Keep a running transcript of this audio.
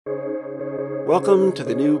Welcome to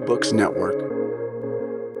the New Books Network.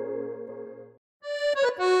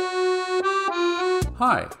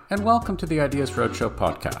 Hi, and welcome to the Ideas Roadshow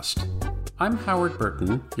podcast. I'm Howard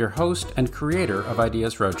Burton, your host and creator of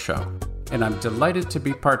Ideas Roadshow, and I'm delighted to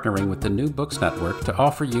be partnering with the New Books Network to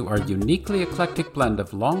offer you our uniquely eclectic blend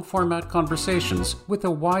of long-format conversations with a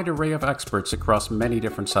wide array of experts across many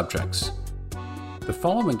different subjects. The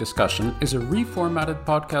following discussion is a reformatted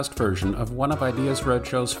podcast version of one of Ideas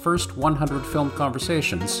Roadshow's first 100 film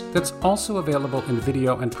conversations that's also available in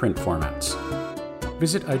video and print formats.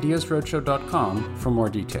 Visit ideasroadshow.com for more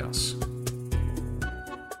details.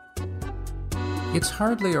 It's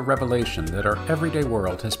hardly a revelation that our everyday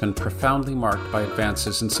world has been profoundly marked by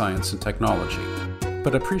advances in science and technology,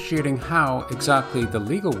 but appreciating how exactly the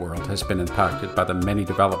legal world has been impacted by the many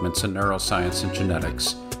developments in neuroscience and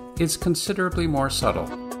genetics is considerably more subtle.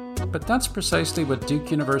 But that's precisely what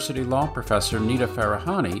Duke University law professor Nita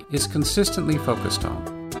Farahany is consistently focused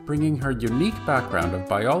on, bringing her unique background of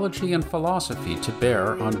biology and philosophy to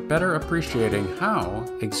bear on better appreciating how,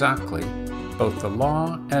 exactly, both the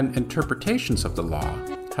law and interpretations of the law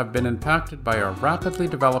have been impacted by our rapidly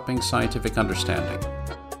developing scientific understanding.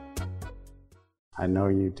 I know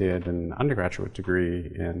you did an undergraduate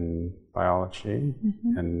degree in biology,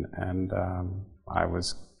 and I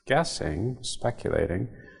was speculating,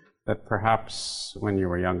 that perhaps when you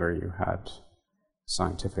were younger you had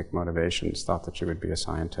scientific motivations, thought that you would be a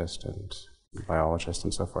scientist and biologist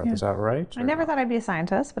and so forth. Yeah. Is that right? I never thought I'd be a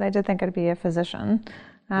scientist, but I did think I'd be a physician.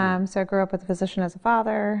 So I grew up with a physician as a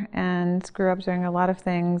father and grew up doing a lot of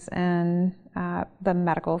things in the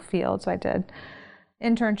medical field. So I did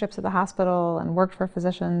internships at the hospital and worked for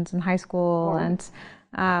physicians in high school and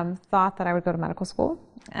thought that I would go to medical school.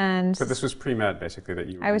 So this was pre-med, basically, that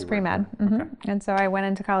you I was pre-med. Okay. And so I went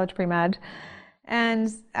into college pre-med.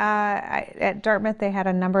 And at Dartmouth, they had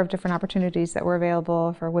a number of different opportunities that were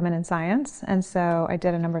available for women in science. And so I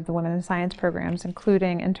did a number of the women in science programs,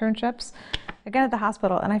 including internships, again at the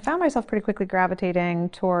hospital. And I found myself pretty quickly gravitating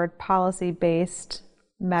toward policy-based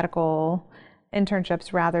medical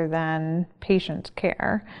internships rather than patient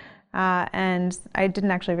care. And I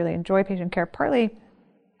didn't actually really enjoy patient care. Partly,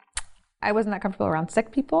 I wasn't that comfortable around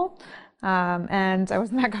sick people. And I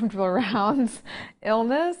wasn't that comfortable around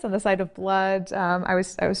illness and the sight of blood. I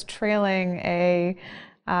was trailing a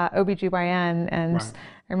OBGYN, and right.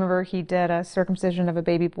 I remember he did a circumcision of a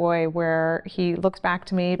baby boy where he looks back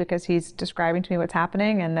to me because he's describing to me what's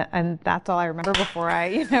happening, and that's all I remember before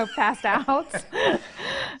I passed out.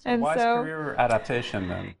 And wise career adaptation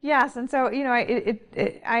then. Yes, and so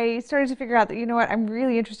I started to figure out that I'm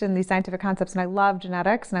really interested in these scientific concepts, and I love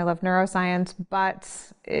genetics and I love neuroscience,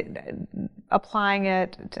 but applying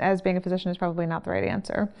it as being a physician is probably not the right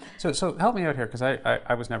answer. So help me out here, because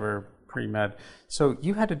I was never pre-med. So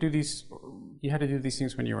you had to do these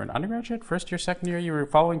things when you were an undergraduate, first year, second year. You were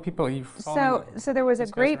following people. So there was a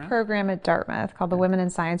great program at Dartmouth called the Women in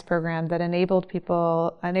Science program that enabled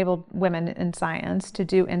women in science to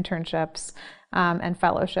do internships and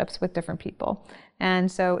fellowships with different people.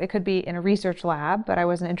 And so it could be in a research lab, but I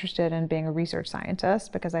wasn't interested in being a research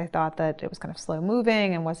scientist because I thought that it was kind of slow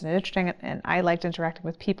moving and wasn't interesting. And I liked interacting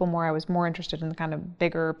with people more. I was more interested in the kind of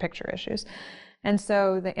bigger picture issues. And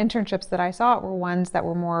so the internships that I saw were ones that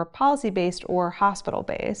were more policy-based or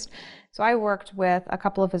hospital-based. So I worked with a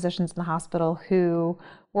couple of physicians in the hospital who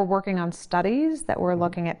were working on studies that were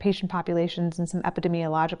looking at patient populations and some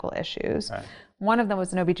epidemiological issues. Right. One of them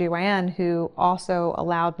was an OBGYN who also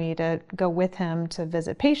allowed me to go with him to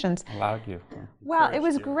visit patients. Allowed you? Well, it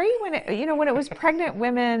was great when it was pregnant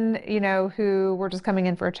women, who were just coming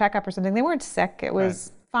in for a checkup or something. They weren't sick. It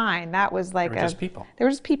was fine. That was like just people. They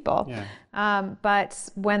were just people. Yeah. But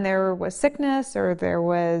when there was sickness or there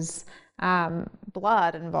was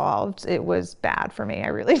blood involved, it was bad for me. I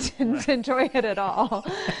really didn't enjoy it at all.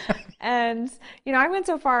 And, I went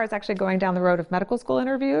so far as actually going down the road of medical school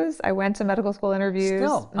interviews. I went to medical school interviews.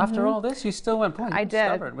 Still, after all this, you still went, I did.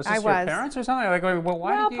 Stubborn. Was this your parents or something? Like, well,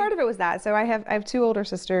 why did you... part of it was that. So I have two older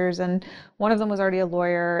sisters, and one of them was already a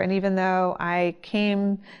lawyer. And even though I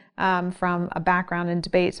came from a background in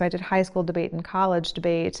debate, so I did high school debate and college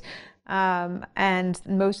debate, and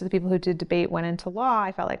most of the people who did debate went into law,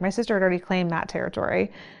 I felt like my sister had already claimed that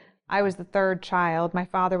territory. I was the third child. My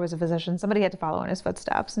father was a physician. Somebody had to follow in his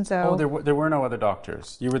footsteps, and so. Oh, there were no other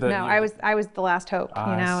doctors. You were the. No, I was the last hope,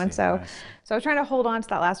 and so I was trying to hold on to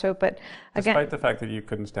that last hope, but again, despite the fact that you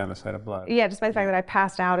couldn't stand the sight of blood. Yeah, despite the fact that I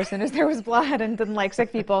passed out as soon as there was blood and didn't like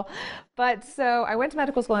sick people. But so I went to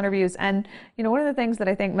medical school interviews, and one of the things that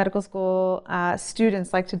I think medical school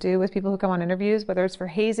students like to do with people who come on interviews, whether it's for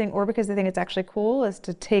hazing or because they think it's actually cool, is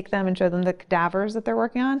to take them and show them the cadavers that they're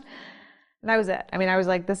working on. And that was it. I mean, I was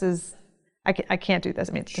like, I can't do this.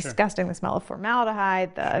 I mean, it's disgusting, the smell of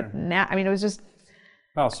formaldehyde, it was just...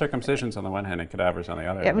 Well, circumcisions on the one hand and cadavers on the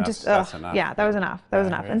other. Yeah, that's enough. Yeah, that was enough. That was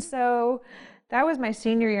enough. And so that was my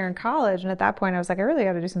senior year in college. And at that point, I was like, I really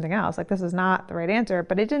got to do something else. Like, this is not the right answer.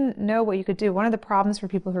 But I didn't know what you could do. One of the problems for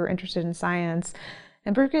people who are interested in science,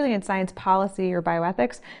 and particularly in science policy or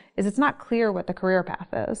bioethics, is it's not clear what the career path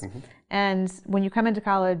is. Mm-hmm. And when you come into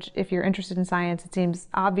college, if you're interested in science, it seems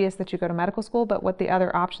obvious that you go to medical school, but what the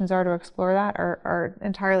other options are to explore that are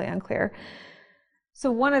entirely unclear.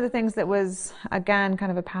 So one of the things that was, again,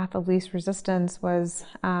 kind of a path of least resistance was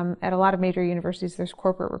at a lot of major universities, there's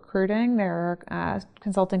corporate recruiting. There are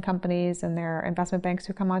consulting companies and there are investment banks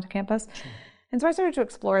who come onto campus. Sure. And so I started to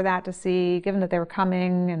explore that to see, given that they were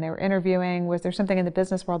coming and they were interviewing, was there something in the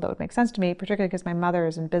business world that would make sense to me, particularly because my mother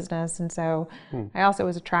is in business. And so I also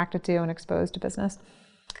was attracted to and exposed to business.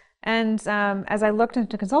 And as I looked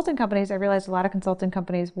into consulting companies, I realized a lot of consulting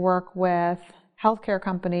companies work with healthcare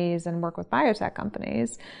companies and work with biotech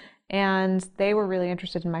companies. And they were really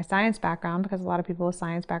interested in my science background because a lot of people with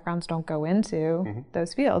science backgrounds don't go into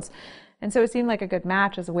those fields. And so it seemed like a good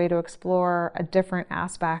match as a way to explore a different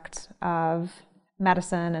aspect of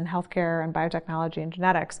medicine and healthcare and biotechnology and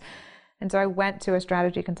genetics. And so I went to a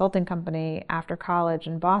strategy consulting company after college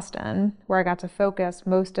in Boston, where I got to focus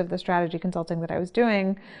most of the strategy consulting that I was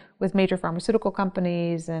doing with major pharmaceutical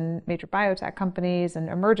companies and major biotech companies and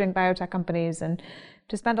emerging biotech companies, and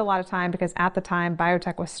to spend a lot of time, because at the time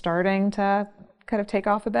biotech was starting to kind of take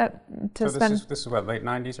off a bit. So this is what, late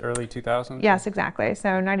 90s, early 2000s? Yes, exactly.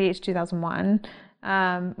 So 98 to 2001.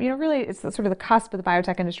 Really it's sort of the cusp of the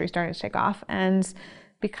biotech industry starting to take off. And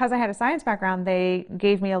because I had a science background, they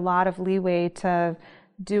gave me a lot of leeway to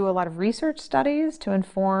do a lot of research studies to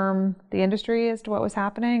inform the industry as to what was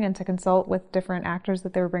happening and to consult with different actors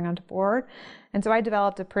that they were bringing onto board. And so I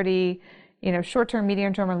developed a pretty short-term,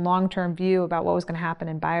 medium-term, and long-term view about what was going to happen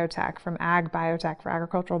in biotech, from ag biotech, for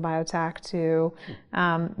agricultural biotech, to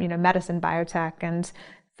medicine biotech, and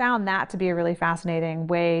found that to be a really fascinating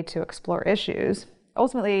way to explore issues.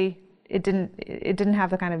 Ultimately, it didn't have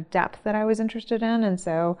the kind of depth that I was interested in, and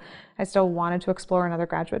so I still wanted to explore another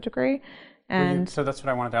graduate degree. And so that's what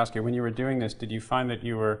I wanted to ask you. When you were doing this, did you find that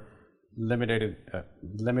you were limited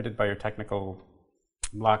by your technical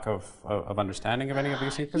lack of understanding of any of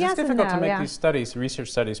these things? Because yes, it's difficult to make these studies, research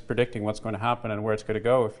studies, predicting what's going to happen and where it's going to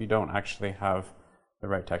go if you don't actually have the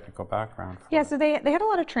right technical background. So they had a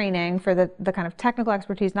lot of training for the kind of technical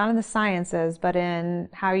expertise, not in the sciences, but in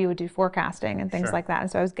how you would do forecasting and things like that.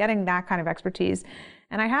 And so I was getting that kind of expertise.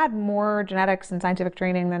 And I had more genetics and scientific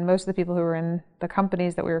training than most of the people who were in the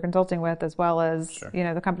companies that we were consulting with, as well as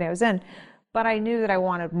the company I was in. But I knew that I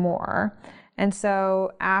wanted more. And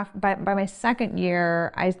so by my second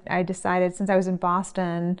year, I decided, since I was in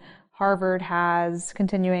Boston, Harvard has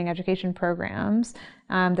continuing education programs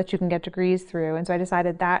that you can get degrees through. And so I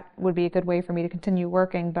decided that would be a good way for me to continue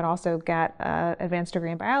working, but also get an advanced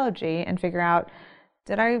degree in biology and figure out,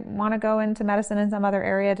 did I want to go into medicine in some other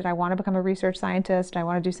area? Did I want to become a research scientist? Did I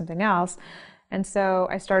want to do something else? And so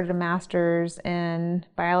I started a master's in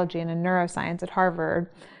biology and in neuroscience at Harvard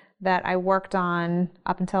that I worked on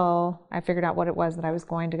up until I figured out what it was that I was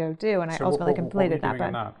going to go do, and I ultimately completed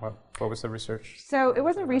that. What was the research? So it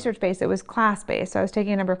wasn't research-based, it was class-based. So I was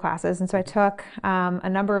taking a number of classes, and so I took a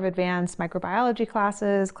number of advanced microbiology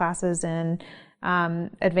classes in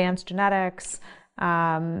advanced genetics,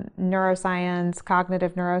 neuroscience,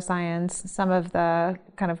 cognitive neuroscience, some of the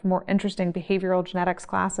kind of more interesting behavioral genetics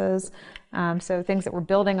classes, so things that were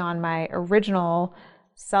building on my original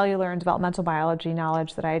cellular and developmental biology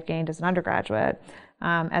knowledge that I had gained as an undergraduate,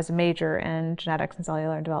 as a major in genetics and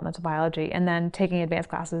cellular and developmental biology, and then taking advanced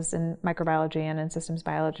classes in microbiology and in systems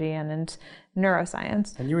biology and in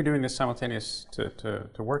neuroscience. And you were doing this simultaneous to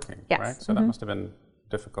working, right? So that must have been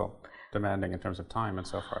difficult, demanding in terms of time and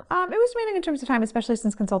so forth. It was demanding in terms of time, especially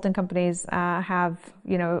since consulting companies have,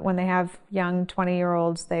 when they have young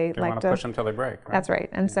 20-year-olds, they like want to push them till they break. Right? That's right.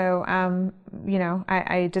 And so,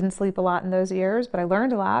 I didn't sleep a lot in those years, but I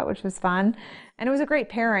learned a lot, which was fun. And it was a great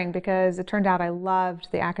pairing because it turned out I loved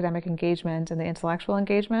the academic engagement and the intellectual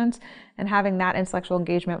engagement, and having that intellectual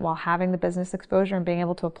engagement while having the business exposure and being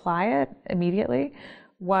able to apply it immediately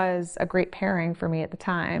was a great pairing for me at the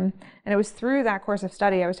time. And it was through that course of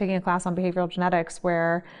study, I was taking a class on behavioral genetics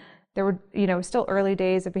where there were, still early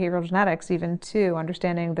days of behavioral genetics, even too,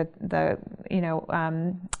 understanding the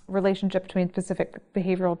relationship between specific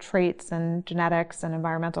behavioral traits and genetics and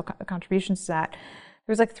environmental contributions to that.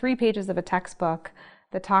 There was like 3 pages of a textbook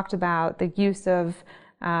that talked about the use of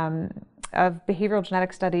behavioral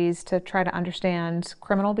genetic studies to try to understand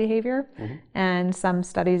criminal behavior, and some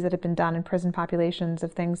studies that have been done in prison populations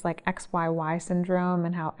of things like XYY syndrome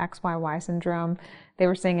and how XYY syndrome, they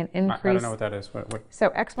were seeing an increase. I don't know what that is. So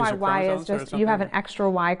XYY is just you have an extra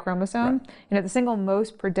Y chromosome. Right. The single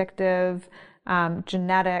most predictive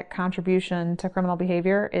genetic contribution to criminal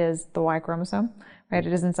behavior is the Y chromosome, right?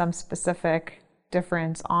 It isn't some specific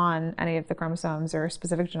difference on any of the chromosomes or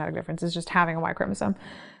specific genetic difference. It's just having a Y chromosome.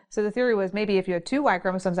 So the theory was maybe if you had 2 Y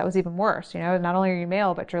chromosomes, that was even worse. Not only are you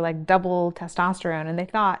male, but you're like double testosterone. And they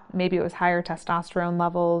thought maybe it was higher testosterone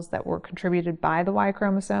levels that were contributed by the Y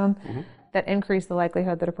chromosome that increased the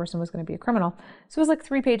likelihood that a person was going to be a criminal. So it was like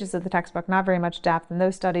 3 pages of the textbook, not very much depth. And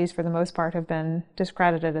those studies, for the most part, have been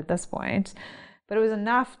discredited at this point. But it was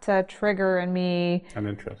enough to trigger in me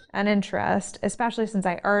an interest, especially since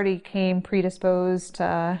I already came predisposed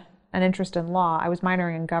to an interest in law. I was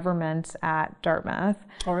minoring in government at Dartmouth.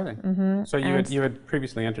 Oh, really? So you had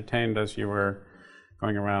previously entertained, as you were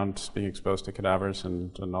going around being exposed to cadavers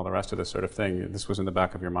and all the rest of this sort of thing, this was in the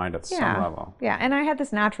back of your mind at some level. Yeah, and I had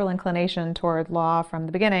this natural inclination toward law from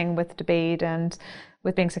the beginning with debate and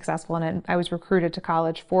with being successful in it. I was recruited to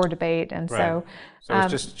college for debate, and so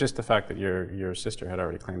it's just the fact that your sister had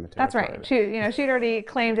already claimed the territory. That's right. She'd already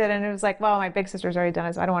claimed it, and it was like, well, my big sister's already done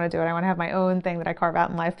it, so I don't want to do it. I want to have my own thing that I carve out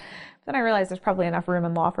in life. Then I realized there's probably enough room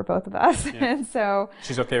in law for both of us, and so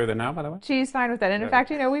she's okay with it now, by the way. She's fine with it, and in fact,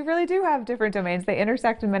 we really do have different domains. They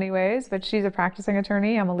intersect in many ways, but she's a practicing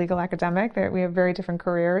attorney. I'm a legal academic. We have very different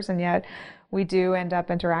careers, and yet we do end up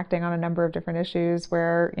interacting on a number of different issues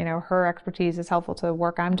where her expertise is helpful to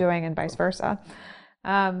work I'm doing and vice versa.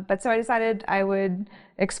 But so I decided I would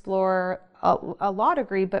explore a law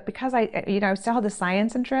degree, but because I still had the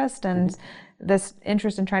science interest and this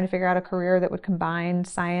interest in trying to figure out a career that would combine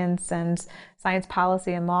science and science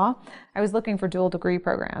policy and law, I was looking for dual degree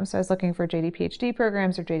programs. So I was looking for JD PhD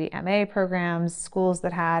programs or JD MA programs, schools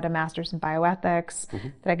that had a master's in bioethics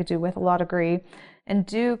that I could do with a law degree. And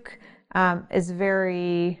Duke is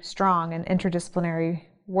very strong in interdisciplinary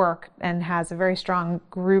work and has a very strong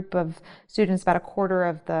group of students. About a quarter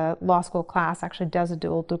of the law school class actually does a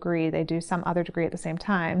dual degree. They do some other degree at the same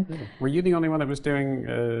time. Were you the only one that was doing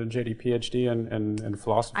JD PhD in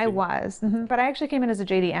philosophy? I was, but I actually came in as a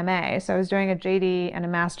JD MA. So I was doing a JD and a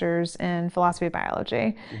master's in philosophy of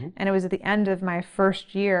biology. And it was at the end of my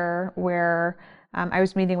first year where I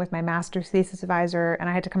was meeting with my master's thesis advisor, and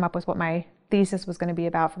I had to come up with what my thesis was going to be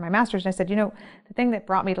about for my master's. And I said, the thing that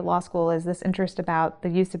brought me to law school is this interest about the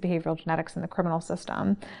use of behavioral genetics in the criminal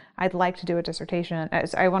system. I'd like to do a dissertation.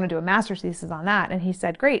 I want to do a master's thesis on that. And he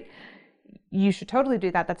said, great, you should totally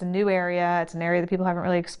do that. That's a new area. It's an area that people haven't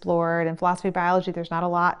really explored. In philosophy of biology, there's not a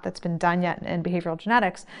lot that's been done yet in behavioral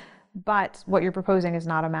genetics. But what you're proposing is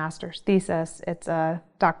not a master's thesis. It's a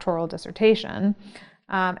doctoral dissertation.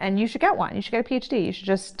 And you should get one. You should get a PhD. You should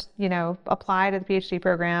just, apply to the PhD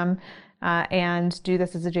program and do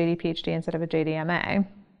this as a JD PhD instead of a JD MA. And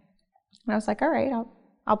I was like, all right, I'll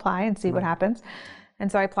apply and see what happens.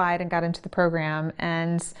 And so I applied and got into the program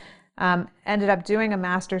and ended up doing a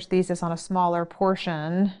master's thesis on a smaller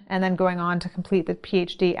portion and then going on to complete the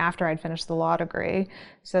PhD after I'd finished the law degree,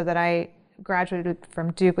 so that I graduated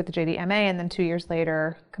from Duke with the JD MA and then 2 years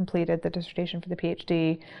later completed the dissertation for the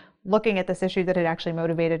PhD, looking at this issue that had actually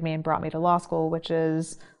motivated me and brought me to law school, which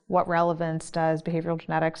is what relevance does behavioral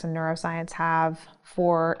genetics and neuroscience have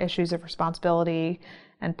for issues of responsibility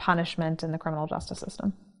and punishment in the criminal justice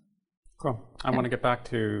system. Cool. I want to get back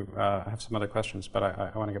to, I have some other questions, but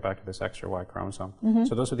I want to get back to this extra Y chromosome.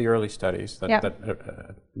 So those are the early studies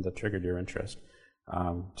that triggered your interest.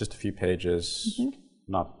 Just a few pages,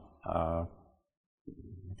 not, I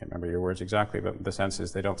can't remember your words exactly, but the sense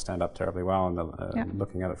is they don't stand up terribly well in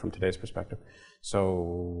looking at it from today's perspective.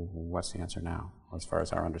 So what's the answer now, as far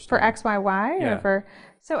as our understanding? For XYY?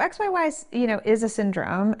 So XYY is a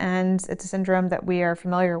syndrome, and it's a syndrome that we are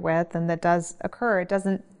familiar with and that does occur. It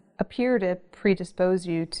doesn't appear to predispose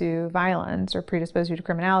you to violence or predispose you to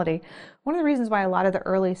criminality. One of the reasons why a lot of the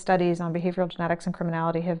early studies on behavioral genetics and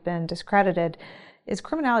criminality have been discredited is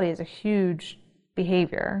criminality is a huge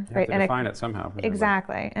behavior, You right? have to define it somehow. Presumably.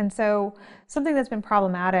 Exactly. And so something that's been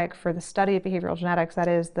problematic for the study of behavioral genetics, that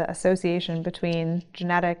is the association between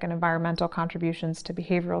genetic and environmental contributions to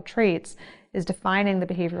behavioral traits, is defining the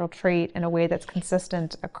behavioral trait in a way that's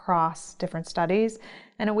consistent across different studies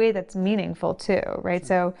and a way that's meaningful too, right?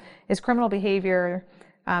 So is criminal behavior,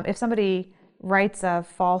 if somebody writes a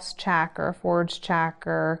false check or a forged check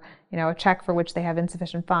or a check for which they have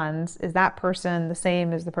insufficient funds, is that person the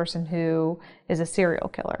same as the person who is a serial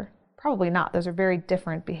killer? Probably not. Those are very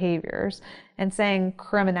different behaviors. And saying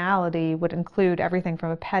criminality would include everything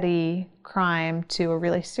from a petty crime to a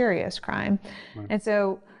really serious crime. Right. And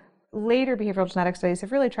so later behavioral genetic studies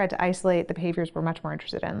have really tried to isolate the behaviors we're much more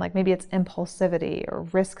interested in. Like maybe it's impulsivity or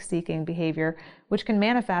risk-seeking behavior, which can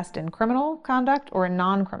manifest in criminal conduct or in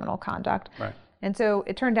non-criminal conduct. Right. And so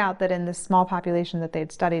it turned out that in this small population that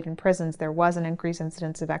they'd studied in prisons, there was an increased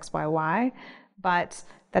incidence of XYY, but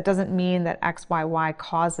that doesn't mean that XYY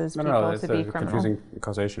causes people to be criminal. Confusing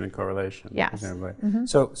causation and correlation. Yes. Presumably. Mm-hmm.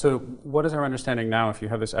 So what is our understanding now? If you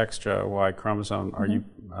have this extra Y chromosome, are you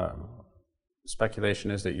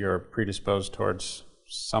speculation is that you're predisposed towards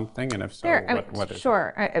something, and if so, what is it?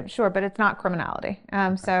 Sure, but it's not criminality.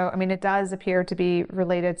 So, I mean, it does appear to be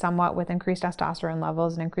related somewhat with increased testosterone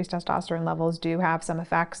levels, and increased testosterone levels do have some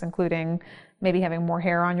effects, including maybe having more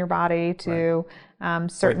hair on your body to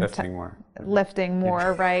certain lifting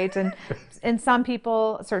more, right? And in some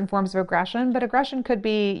people, certain forms of aggression, but aggression could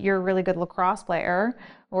be you're a really good lacrosse player,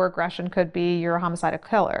 or aggression could be you're a homicidal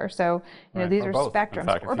killer. So, these are both, spectrums. In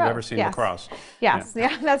fact, or if both. You've ever seen lacrosse. Yes,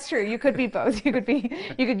 yeah, that's true. You could be both. You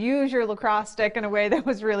could use your lacrosse stick in a way that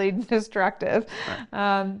was really destructive.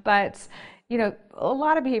 Right. But a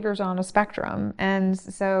lot of behaviors are on a spectrum, and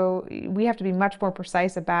so we have to be much more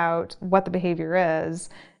precise about what the behavior is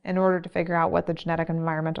in order to figure out what the genetic and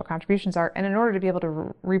environmental contributions are, and in order to be able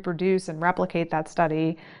to reproduce and replicate that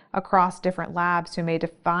study across different labs who may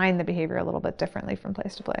define the behavior a little bit differently from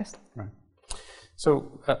place to place. Right.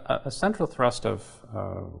 So a central thrust of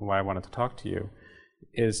why I wanted to talk to you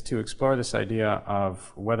is to explore this idea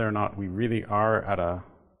of whether or not we really are at a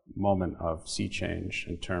moment of sea change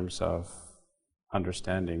in terms of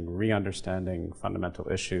re-understanding fundamental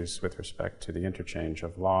issues with respect to the interchange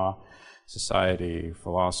of law, society,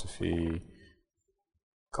 philosophy,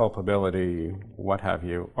 culpability, what have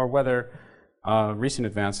you, or whether recent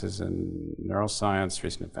advances in neuroscience,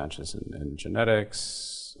 recent advances in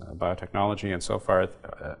genetics, biotechnology, and so forth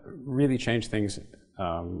really change things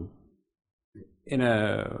in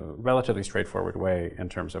a relatively straightforward way in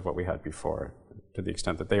terms of what we had before, to the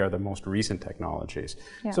extent that they are the most recent technologies.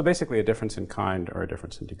 Yeah. So basically a difference in kind or a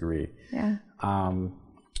difference in degree. Yeah.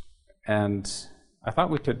 And I thought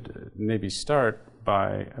we could maybe start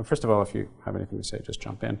by, first of all, if you have anything to say, just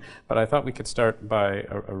jump in. But I thought we could start by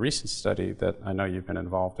a recent study that I know you've been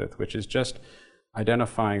involved with, which is just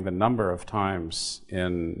identifying the number of times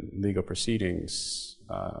in legal proceedings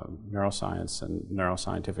neuroscience and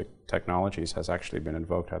neuroscientific technologies has actually been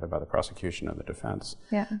invoked either by the prosecution or the defense.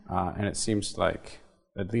 Yeah. And it seems like,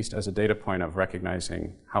 at least as a data point of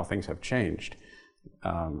recognizing how things have changed,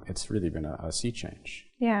 it's really been a sea change.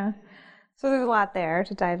 Yeah. So there's a lot there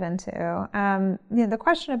to dive into. The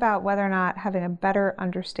question about whether or not having a better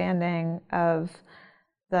understanding of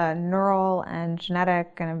the neural and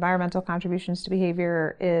genetic and environmental contributions to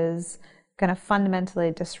behavior is going to fundamentally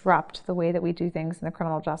disrupt the way that we do things in the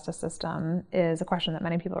criminal justice system is a question that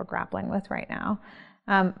many people are grappling with right now.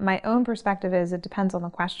 My own perspective is it depends on the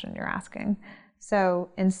question you're asking. So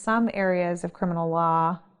in some areas of criminal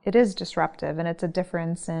law, it is disruptive and it's a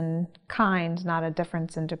difference in kind, not a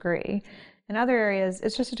difference in degree. In other areas,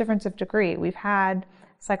 it's just a difference of degree. We've had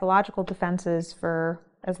psychological defenses for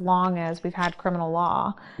as long as we've had criminal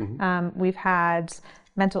law. Mm-hmm. We've had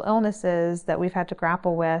mental illnesses that we've had to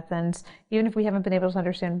grapple with, and even if we haven't been able to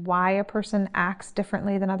understand why a person acts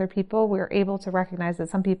differently than other people, we're able to recognize that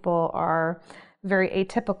some people are very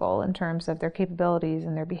atypical in terms of their capabilities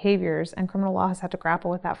and their behaviors, and criminal law has had to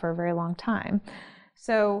grapple with that for a very long time.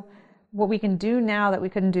 So what we can do now that we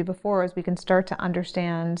couldn't do before is we can start to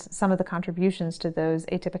understand some of the contributions to those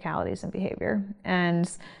atypicalities in behavior,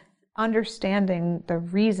 and understanding the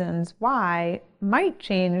reasons why might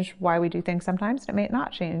change why we do things sometimes, and it may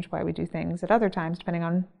not change why we do things at other times, depending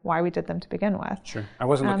on why we did them to begin with. Sure. I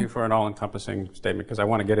wasn't looking for an all-encompassing statement because I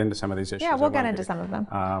want to get into some of these issues. Yeah, we'll get into some of them.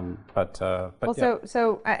 But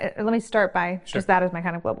let me start by just that as my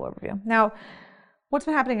kind of global overview. Now, What's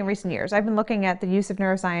been happening in recent years? I've been looking at the use of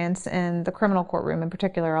neuroscience in the criminal courtroom in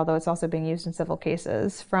particular, although it's also being used in civil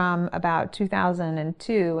cases, from about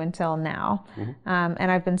 2002 until now. And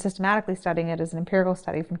I've been systematically studying it as an empirical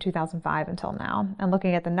study from 2005 until now, and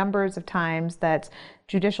looking at the numbers of times that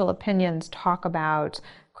judicial opinions talk about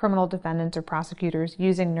criminal defendants or prosecutors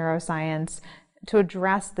using neuroscience to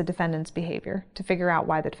address the defendant's behavior, to figure out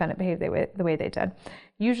why the defendant behaved the way they did.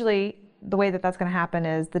 Usually, the way that that's going to happen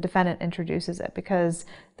is the defendant introduces it, because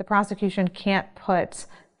the prosecution can't put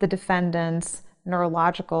the defendant's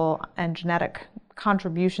neurological and genetic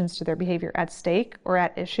contributions to their behavior at stake or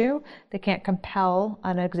at issue. They can't compel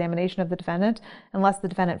an examination of the defendant unless the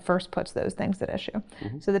defendant first puts those things at issue.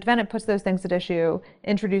 So the defendant puts those things at issue,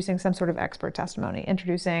 introducing some sort of expert testimony,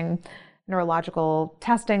 introducing neurological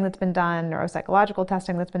testing that's been done, neuropsychological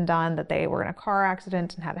testing that's been done, that they were in a car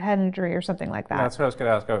accident and had a head injury or something like that. That's what I was going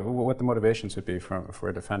to ask, what the motivations would be for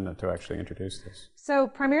a defendant to actually introduce this. So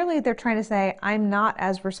primarily they're trying to say, I'm not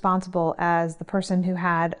as responsible as the person who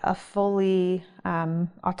had a fully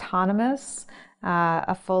autonomous,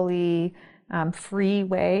 a fully free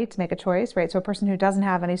way to make a choice, right? So a person who doesn't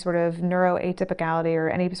have any sort of neuroatypicality or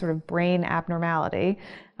any sort of brain abnormality,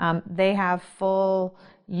 they have full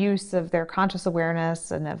use of their conscious awareness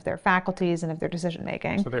and of their faculties and of their decision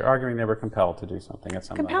making. So they're arguing they were compelled to do something at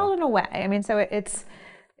some level. Compelled in a way. I mean, so it's,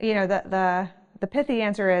 you know, the pithy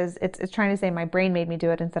answer is it's trying to say my brain made me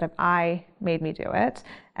do it instead of I made me do it,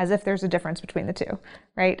 as if there's a difference between the two,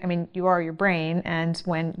 right? I mean, you are your brain, and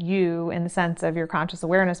when you, in the sense of your conscious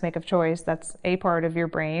awareness, make a choice, that's a part of your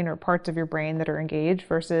brain or parts of your brain that are engaged,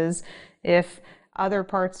 versus if other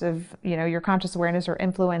parts of, you know, your conscious awareness are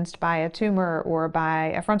influenced by a tumor or by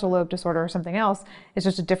a frontal lobe disorder or something else. It's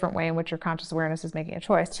just a different way in which your conscious awareness is making a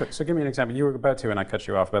choice. So give me an example. You were about to, and I cut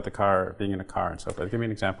you off, about the car, being in a car and so forth. Give me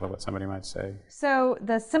an example of what somebody might say. So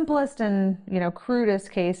the simplest and, you know,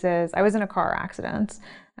 crudest case is I was in a car accident.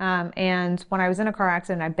 And when I was in a car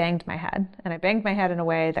accident, I banged my head. And I banged my head in a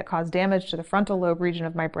way that caused damage to the frontal lobe region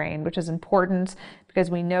of my brain, which is important because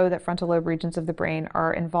we know that frontal lobe regions of the brain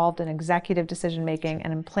are involved in executive decision making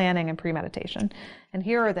and in planning and premeditation. And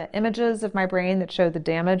here are the images of my brain that show the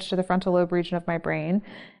damage to the frontal lobe region of my brain.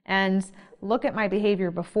 And look at my behavior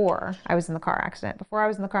before I was in the car accident. Before I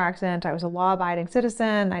was in the car accident, I was a law-abiding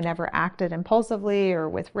citizen. I never acted impulsively or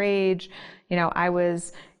with rage. You know, I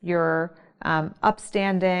was your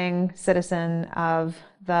upstanding citizen of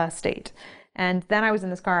the state. And then I was in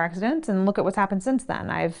this car accident, and look at what's happened since then.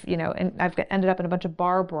 I've ended up in a bunch of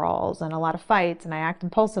bar brawls and a lot of fights, and I act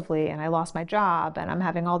impulsively, and I lost my job, and I'm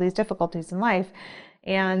having all these difficulties in life.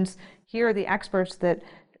 And here are the experts that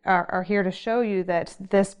are here to show you that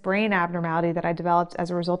this brain abnormality that I developed as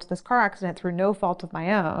a result of this car accident through no fault of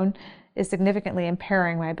my own is significantly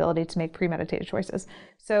impairing my ability to make premeditated choices.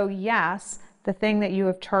 So yes, the thing that you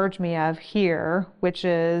have charged me of here, which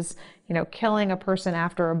is, you know, killing a person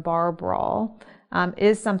after a bar brawl,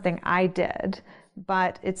 is something I did,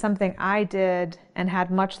 but it's something I did and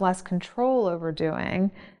had much less control over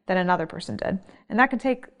doing than another person did. And that can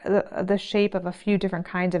take the shape of a few different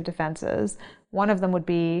kinds of defenses. One of them would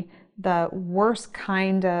be the worst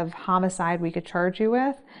kind of homicide we could charge you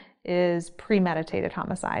with is premeditated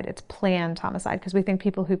homicide. It's planned homicide, because we think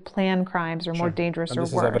people who plan crimes are more dangerous or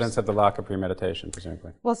worse. And this is evidence of the lack of premeditation,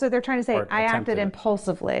 presumably. Well, so they're trying to say I acted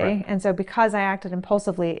impulsively, right. And so because I acted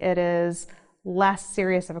impulsively, it is less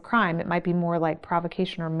serious of a crime. It might be more like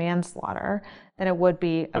provocation or manslaughter than it would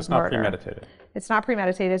be of murder. It's not premeditated. It's not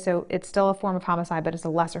premeditated, so it's still a form of homicide, but it's a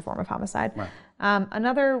lesser form of homicide. Right.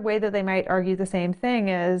 Another way that they might argue the same thing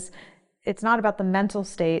is it's not about the mental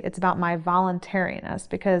state, it's about my voluntariness,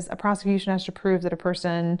 because a prosecution has to prove that a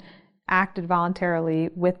person acted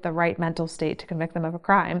voluntarily with the right mental state to convict them of a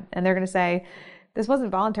crime. And they're going to say, this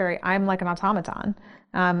wasn't voluntary, I'm like an automaton.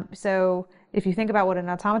 So if you think about what an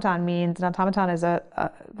automaton means, an automaton is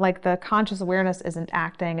like the conscious awareness isn't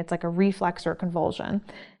acting, it's like a reflex or a convulsion.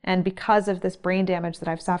 And because of this brain damage that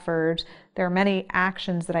I've suffered, there are many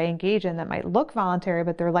actions that I engage in that might look voluntary,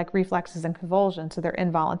 but they're like reflexes and convulsions, so they're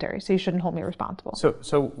involuntary. So you shouldn't hold me responsible.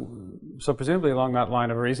 So presumably along that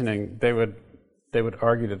line of reasoning, they would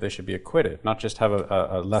argue that they should be acquitted, not just have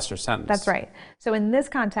a lesser sentence. That's right. So in this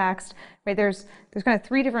context, right, there's kind of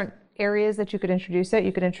three different areas that you could introduce it.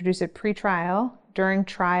 You could introduce it pre-trial, during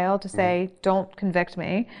trial to say, don't convict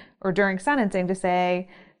me, or during sentencing to say,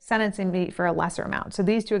 sentencing me for a lesser amount. So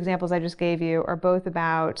these two examples I just gave you are both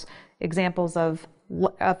about examples of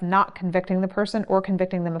not convicting the person or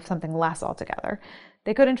convicting them of something less altogether.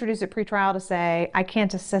 They could introduce it pre-trial to say, I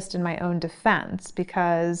can't assist in my own defense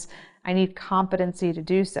because I need competency to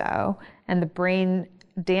do so, and the brain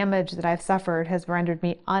damage that I've suffered has rendered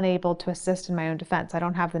me unable to assist in my own defense. I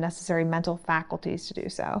don't have the necessary mental faculties to do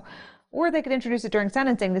so. Or they could introduce it during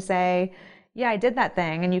sentencing to say, yeah, I did that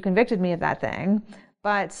thing and you convicted me of that thing,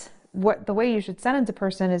 but the way you should sentence a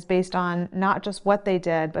person is based on not just what they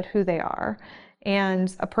did, but who they are.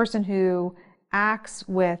 And a person who acts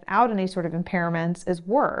without any sort of impairments is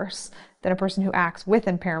worse than a person who acts with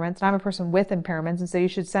impairments. And I'm a person with impairments, and so you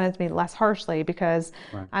should sentence me less harshly because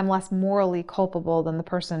I'm less morally culpable than the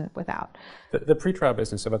person without. The pretrial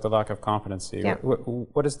business about the lack of competency,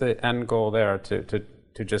 what is the end goal there?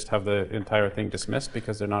 To just have the entire thing dismissed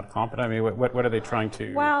because they're not competent? I mean, what are they trying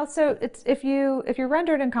to... Well, so it's if you're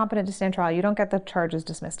rendered incompetent to stand trial, you don't get the charges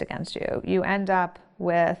dismissed against you. You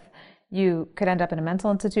could end up in a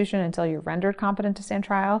mental institution until you're rendered competent to stand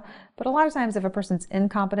trial. But a lot of times if a person's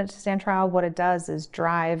incompetent to stand trial, what it does is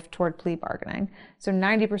drive toward plea bargaining. So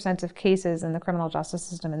 90% of cases in the criminal justice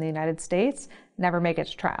system in the United States never make it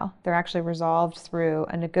to trial. They're actually resolved through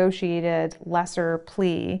a negotiated lesser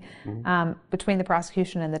plea between the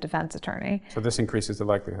prosecution and the defense attorney. So this increases the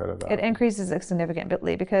likelihood of that? It increases it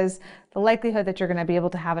significantly because the likelihood that you're going to be able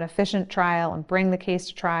to have an efficient trial and bring the case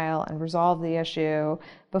to trial and resolve the issue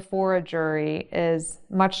before a jury is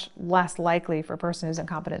much less likely for a person who's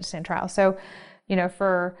incompetent to stand trial. So,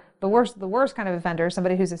 for the worst kind of offender,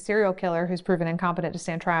 somebody who's a serial killer who's proven incompetent to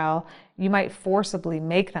stand trial, you might forcibly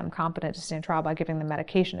make them competent to stand trial by giving them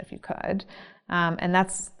medication if you could. And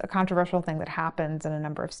that's a controversial thing that happens in a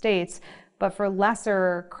number of states. But for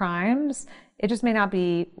lesser crimes, it just may not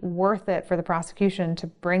be worth it for the prosecution to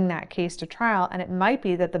bring that case to trial. And it might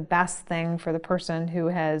be that the best thing for the person who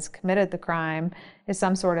has committed the crime is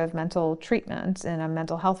some sort of mental treatment in a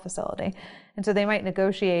mental health facility. And so they might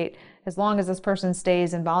negotiate, as long as this person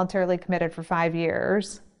stays involuntarily committed for 5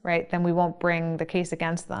 years, right, then we won't bring the case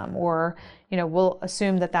against them. Or, we'll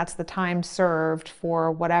assume that that's the time served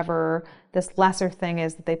for whatever this lesser thing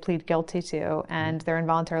is that they plead guilty to, and they're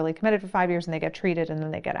involuntarily committed for 5 years and they get treated and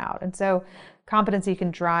then they get out. And so competency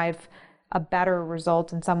can drive a better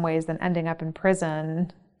result in some ways than ending up in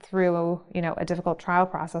prison through, a difficult trial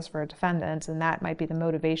process for a defendant, and that might be the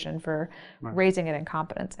motivation for raising it in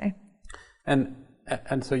competency. And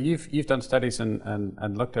so you've done studies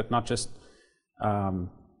and looked at not just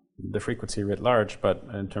the frequency writ large, but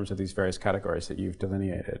in terms of these various categories that you've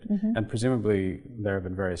delineated. And presumably there have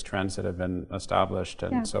been various trends that have been established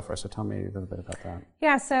and so forth. So tell me a little bit about that.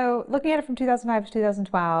 Yeah, so looking at it from 2005 to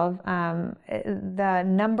 2012, the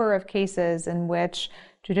number of cases in which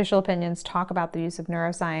judicial opinions talk about the use of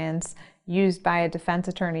neuroscience used by a defense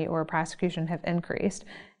attorney or a prosecution have increased.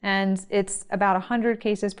 And it's about 100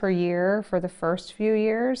 cases per year for the first few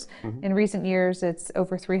years. In recent years, it's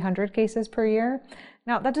over 300 cases per year.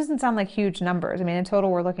 Now, that doesn't sound like huge numbers. I mean, in total,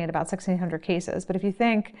 we're looking at about 1,600 cases. But if you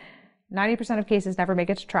think 90% of cases never make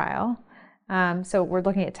it to trial, so we're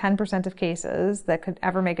looking at 10% of cases that could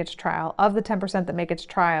ever make it to trial. Of the 10% that make it to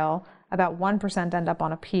trial, about 1% end up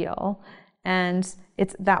on appeal. And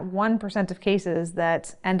it's that 1% of cases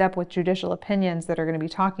that end up with judicial opinions that are going to be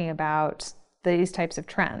talking about these types of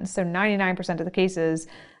trends. So 99% of the cases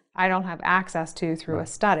I don't have access to through a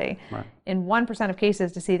study. In 1% of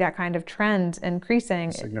cases, to see that kind of trend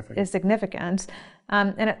increasing is significant.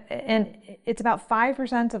 And it's about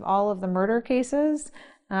 5% of all of the murder cases,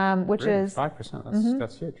 which is 5%.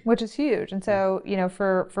 That's huge. Which is huge. And so,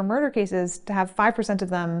 for murder cases, to have 5% of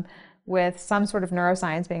them with some sort of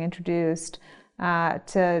neuroscience being introduced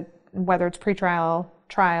to whether it's pretrial,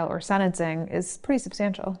 trial, or sentencing is pretty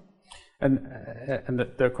substantial. And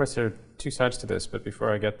of course, there are two sides to this, but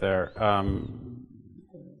before I get there, I'm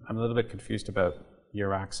a little bit confused about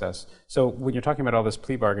your access. So when you're talking about all this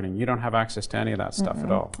plea bargaining, you don't have access to any of that stuff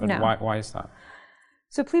at all. And no. Why is that?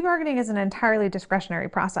 So plea bargaining is an entirely discretionary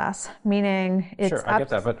process, meaning it's Sure, I get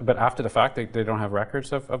that, but after the fact, they don't have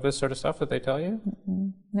records of this sort of stuff that they tell you?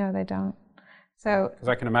 No, they don't. So, because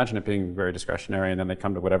I can imagine it being very discretionary, and then they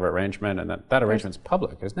come to whatever arrangement, and that arrangement's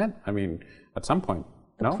public, isn't it? I mean, at some point.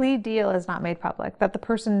 The plea deal is not made public. That the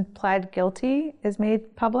person pled guilty is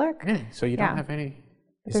made public. Really? So you don't have any...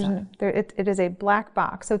 It is a black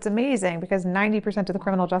box. So it's amazing because 90% of the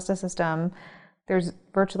criminal justice system, there's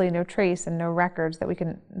virtually no trace and no records that we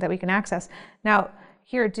can access. Now,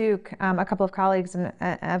 here at Duke, a couple of colleagues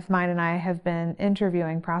of mine and I have been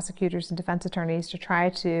interviewing prosecutors and defense attorneys to try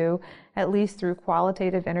to, at least through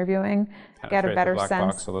qualitative interviewing, get a better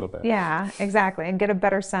sense. A little bit. Yeah, exactly, and get a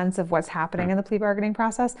better sense of what's happening in the plea bargaining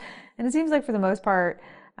process. And it seems like for the most part,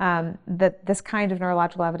 that this kind of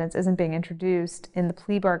neurological evidence isn't being introduced in the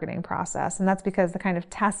plea bargaining process, and that's because the kind of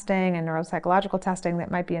testing and neuropsychological testing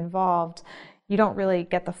that might be involved, you don't really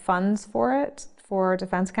get the funds for it for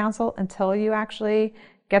defense counsel until you actually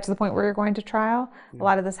get to the point where you're going to trial. A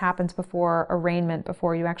lot of this happens before arraignment,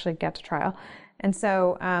 before you actually get to trial. And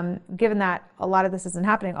so given that a lot of this isn't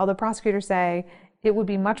happening, although prosecutors say it would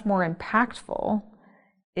be much more impactful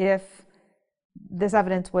if this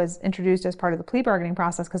evidence was introduced as part of the plea bargaining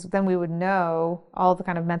process, because then we would know all the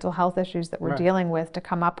kind of mental health issues that we're dealing with to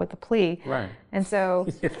come up with the plea. Right. And so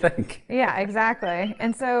you think. Yeah, exactly.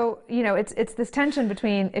 And so, it's this tension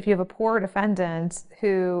between, if you have a poor defendant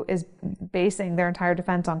who is basing their entire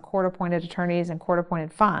defense on court-appointed attorneys and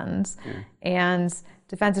court-appointed funds, and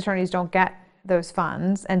defense attorneys don't get those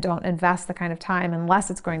funds and don't invest the kind of time unless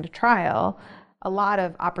it's going to trial, a lot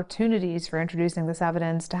of opportunities for introducing this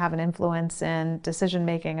evidence to have an influence in decision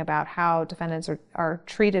making about how defendants are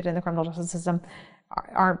treated in the criminal justice system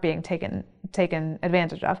aren't being taken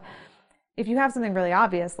advantage of. If you have something really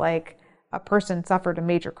obvious, like a person suffered a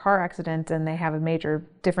major car accident and they have a major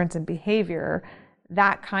difference in behavior,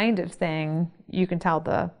 that kind of thing you can tell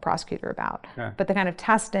the prosecutor about. Yeah. But the kind of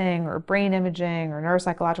testing or brain imaging or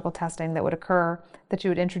neuropsychological testing that would occur, that you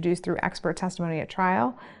would introduce through expert testimony at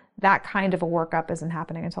trial, that kind of a workup isn't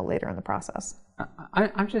happening until later in the process.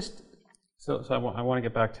 I'm just, so I want to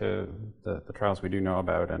get back to the trials we do know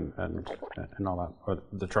about and all that, or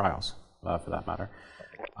the trials for that matter.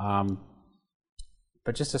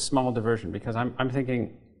 But just a small diversion, because I'm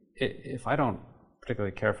thinking, if I don't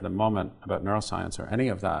particularly care for the moment about neuroscience or any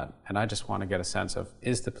of that, and I just want to get a sense of,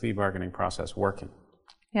 is the plea bargaining process working?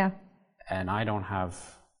 Yeah. And I don't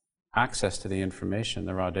have access to the information,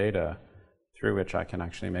 the raw data, through which I can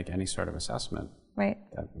actually make any sort of assessment. Right.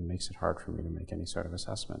 That makes it hard for me to make any sort of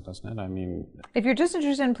assessment, doesn't it? I mean, if you're just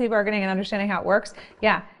interested in plea bargaining and understanding how it works,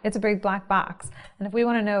 yeah, it's a big black box. And if we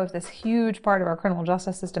want to know if this huge part of our criminal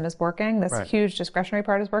justice system is working, this huge discretionary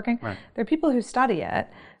part is working, there are people who study it.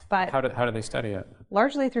 But how do they study it?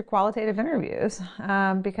 Largely through qualitative interviews,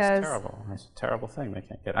 because it's terrible. It's a terrible thing. They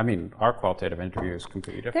can't get. I mean, our qualitative interview is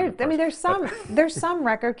completely different. There's some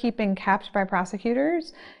record keeping kept by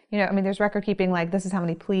prosecutors. There's record keeping, like, this is how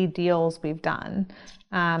many plea deals we've done,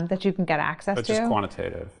 that you can get access to. But just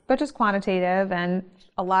quantitative. But just quantitative, and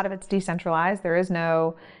a lot of it's decentralized. There is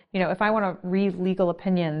no. If I want to read legal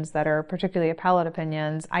opinions that are particularly appellate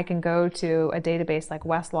opinions, I can go to a database like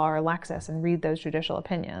Westlaw or Lexis and read those judicial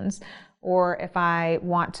opinions. Or if I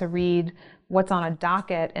want to read what's on a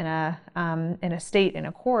docket in a state, in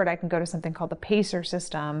a court, I can go to something called the PACER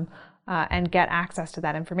system and get access to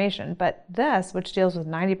that information. But this, which deals with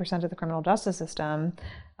 90% of the criminal justice system,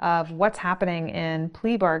 of what's happening in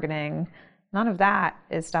plea bargaining, none of that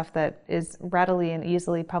is stuff that is readily and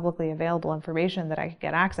easily publicly available information that I could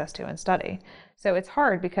get access to and study. So it's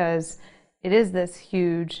hard because it is this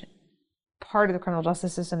huge part of the criminal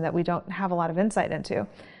justice system that we don't have a lot of insight into.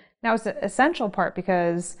 Now, it's an essential part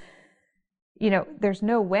because, there's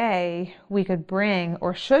no way we could bring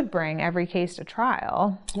or should bring every case to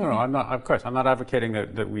trial. No, I'm not. Of course, I'm not advocating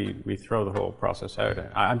that we throw the whole process out.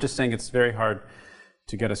 I'm just saying it's very hard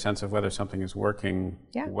to get a sense of whether something is working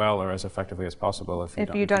well or as effectively as possible if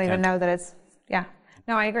you don't even know that it's. Yeah.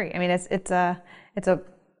 No, I agree. I mean, it's a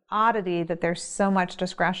oddity that there's so much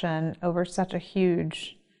discretion over such a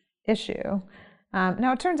huge issue.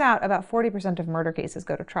 Now, it turns out about 40% of murder cases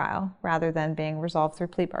go to trial rather than being resolved through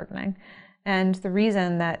plea bargaining. And the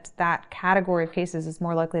reason that category of cases is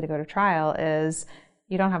more likely to go to trial is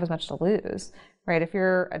you don't have as much to lose, right? If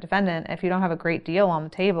you're a defendant, if you don't have a great deal on the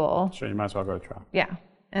table... Sure, you might as well go to trial. Yeah.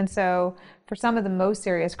 And so for some of the most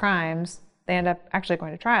serious crimes, they end up actually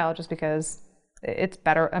going to trial just because it's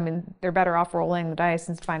better. I mean, they're better off rolling the dice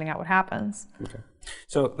and finding out what happens. Okay.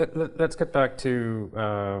 So let's get back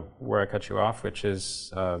to where I cut you off, which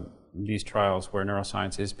is these trials where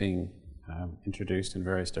neuroscience is being introduced in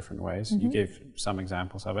various different ways. Mm-hmm. You gave some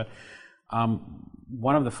examples of it.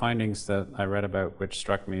 One of the findings that I read about, which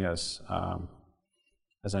struck me as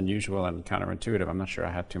unusual and counterintuitive, I'm not sure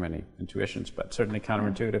I had too many intuitions, but certainly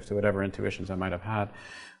counterintuitive to whatever intuitions I might have had,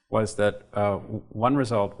 was that one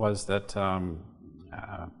result was that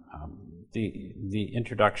the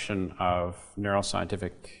introduction of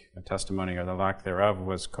neuroscientific testimony, or the lack thereof,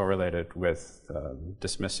 was correlated with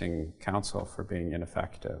dismissing counsel for being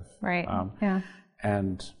ineffective. Right.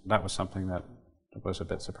 And that was something that was a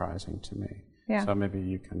bit surprising to me. Yeah. So maybe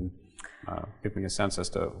you can give me a sense as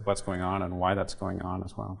to what's going on and why that's going on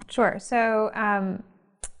as well. Sure. So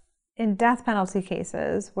in death penalty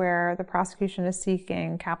cases where the prosecution is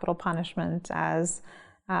seeking capital punishment as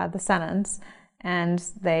the sentence, and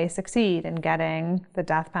they succeed in getting the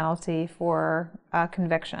death penalty for a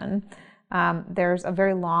conviction, there's a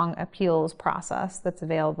very long appeals process that's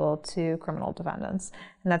available to criminal defendants.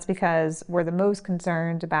 And that's because we're the most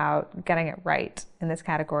concerned about getting it right in this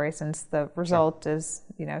category, since the result is,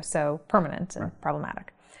 so permanent and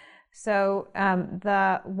problematic. So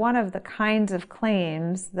one of the kinds of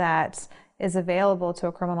claims that is available to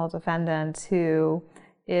a criminal defendant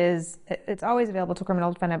it's always available to a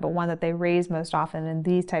criminal defendant, but one that they raise most often in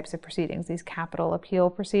these types of proceedings, these capital appeal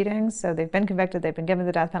proceedings. So they've been convicted, they've been given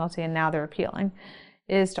the death penalty, and now they're appealing,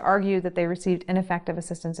 is to argue that they received ineffective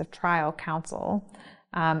assistance of trial counsel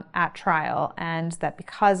at trial, and that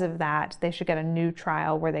because of that, they should get a new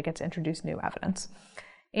trial where they get to introduce new evidence.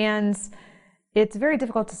 And it's very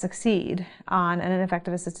difficult to succeed on an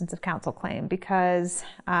ineffective assistance of counsel claim because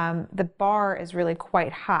the bar is really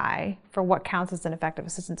quite high for what counts as ineffective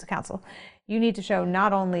assistance of counsel. You need to show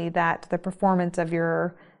not only that the performance of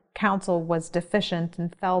your counsel was deficient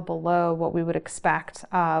and fell below what we would expect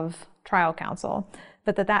of trial counsel,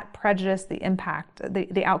 but that prejudiced the impact,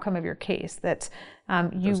 the outcome of your case, that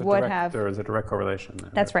you would have. There is a direct correlation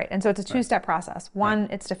there. That's right. And so it's a two-step process. One,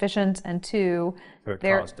 it's deficient, and two,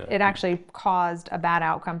 it actually caused a bad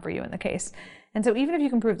outcome for you in the case. And so even if you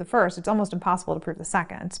can prove the first, it's almost impossible to prove the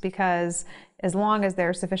second, because as long as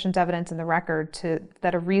there's sufficient evidence in the record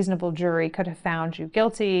that a reasonable jury could have found you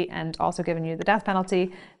guilty and also given you the death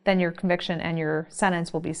penalty, then your conviction and your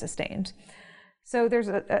sentence will be sustained. So there's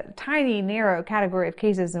a tiny, narrow category of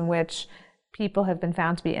cases in which people have been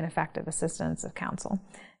found to be ineffective assistance of counsel.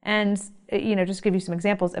 And, just to give you some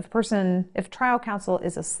examples, if trial counsel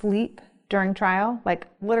is asleep during trial, like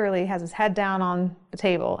literally has his head down on the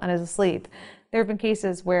table and is asleep, there have been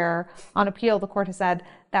cases where on appeal the court has said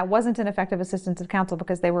that wasn't an effective assistance of counsel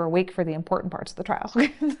because they were awake for the important parts of the trial.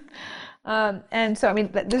 And so,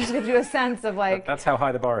 this gives you a sense of That's how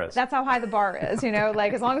high the bar is. That's how high the bar is,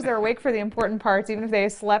 as long as they're awake for the important parts, even if they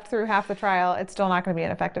slept through half the trial, it's still not going to be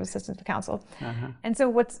an effective assistance of counsel. And so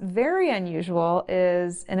what's very unusual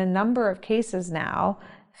is, in a number of cases now,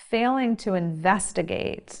 failing to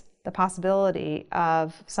investigate the possibility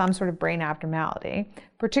of some sort of brain abnormality,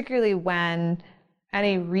 particularly when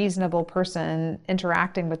any reasonable person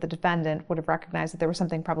interacting with the defendant would have recognized that there was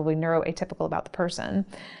something probably neuroatypical about the person,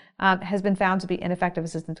 has been found to be ineffective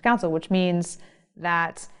assistance of counsel, which means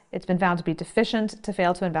that it's been found to be deficient to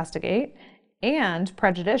fail to investigate and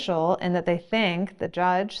prejudicial in that the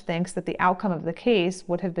judge thinks that the outcome of the case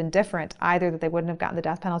would have been different, either that they wouldn't have gotten the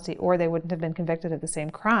death penalty or they wouldn't have been convicted of the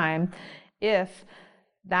same crime if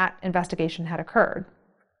that investigation had occurred.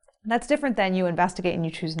 That's different than you investigate and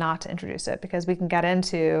you choose not to introduce it, because we can get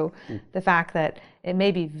into the fact that it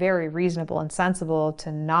may be very reasonable and sensible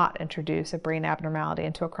to not introduce a brain abnormality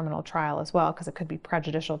into a criminal trial as well, because it could be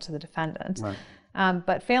prejudicial to the defendant. Right.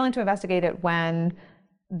 But failing to investigate it when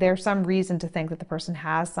there's some reason to think that the person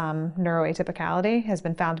has some neuroatypicality has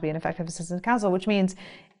been found to be an effective assistance of counsel, which means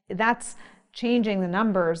that's changing the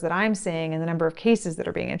numbers that I'm seeing in the number of cases that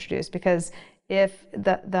are being introduced, because if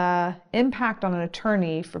the impact on an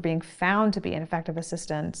attorney for being found to be ineffective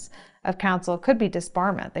assistance of counsel could be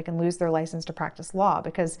disbarment. They can lose their license to practice law,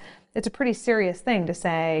 because it's a pretty serious thing to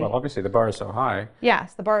say. Well, obviously the bar is so high.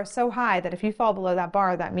 Yes, the bar is so high that if you fall below that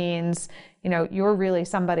bar, that means, you're really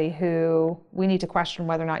somebody who we need to question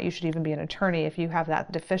whether or not you should even be an attorney if you have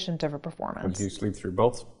that deficient of a performance. But you sleep through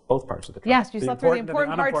both parts of the trial. Yes, you slept through the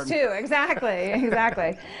important parts too.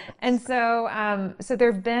 Exactly. And so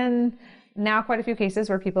there have been now quite a few cases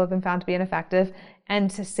where people have been found to be ineffective, and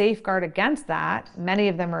to safeguard against that, many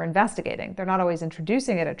of them are investigating. They're not always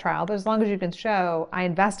introducing it at trial, but as long as you can show, I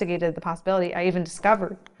investigated the possibility, I even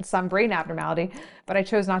discovered some brain abnormality, but I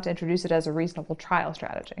chose not to introduce it as a reasonable trial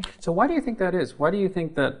strategy. So why do you think that is? Why do you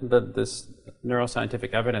think that this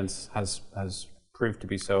neuroscientific evidence has proved to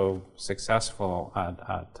be so successful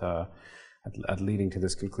at leading to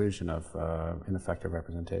this conclusion of ineffective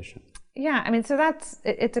representation? Yeah, so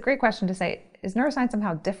it's a great question to say, is neuroscience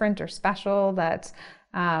somehow different or special, that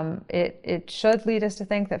it should lead us to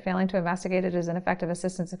think that failing to investigate it is ineffective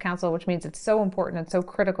assistance of counsel, which means it's so important and so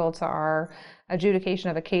critical to our adjudication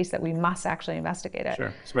of a case that we must actually investigate it.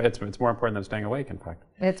 Sure. It's more important than staying awake, in fact.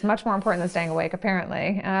 It's much more important than staying awake,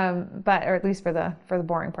 apparently, or at least for the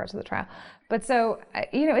boring parts of the trial. But so,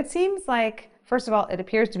 it seems like, first of all, it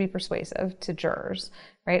appears to be persuasive to jurors,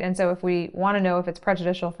 right? And so if we want to know if it's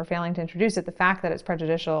prejudicial for failing to introduce it, the fact that it's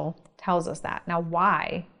prejudicial tells us that. Now,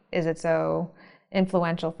 why is it so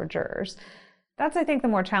influential for jurors? That's, I think, the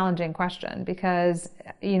more challenging question, because,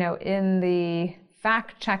 in the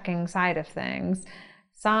fact-checking side of things,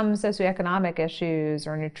 some socioeconomic issues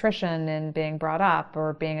or nutrition in being brought up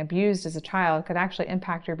or being abused as a child could actually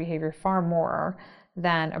impact your behavior far more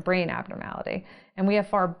than a brain abnormality. And we have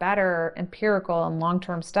far better empirical and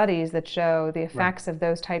long-term studies that show the effects of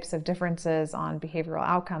those types of differences on behavioral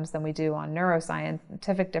outcomes than we do on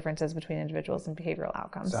neuroscientific differences between individuals and behavioral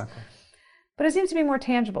outcomes. Exactly. But it seems to be more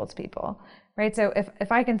tangible to people, right? So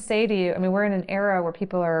if I can say to you, I mean, we're in an era where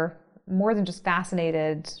people are more than just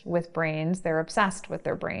fascinated with brains, they're obsessed with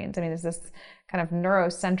their brains. I mean, it's this kind of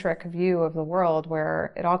neurocentric view of the world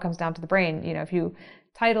where it all comes down to the brain. You know, if you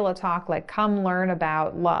title a talk like "Come Learn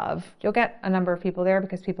About Love," you'll get a number of people there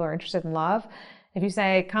because people are interested in love. If you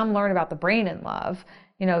say "Come Learn About the Brain in Love,"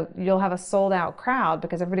 you know, you'll have a sold out crowd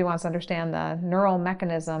because everybody wants to understand the neural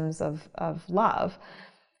mechanisms of love.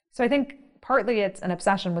 So I think partly it's an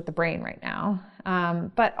obsession with the brain right now,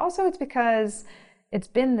 but also it's because it's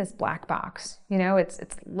been this black box. You know, it's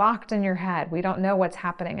locked in your head. We don't know what's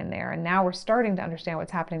happening in there, and now we're starting to understand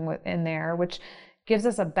what's happening in there, which gives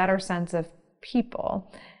us a better sense of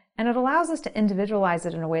people, and it allows us to individualize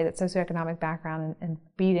it in a way that socioeconomic background and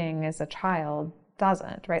beating as a child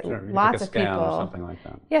doesn't, right? Sure, you Lots take a of scan people, or something like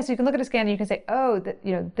that. Yeah, so you can look at a scan and you can say, oh,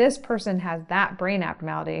 you know, this person has that brain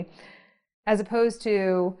abnormality, as opposed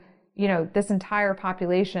to, you know, this entire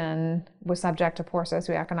population was subject to poor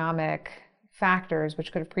socioeconomic factors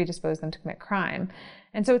which could have predisposed them to commit crime.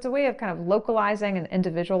 And so it's a way of kind of localizing and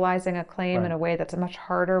individualizing a claim in a way that's much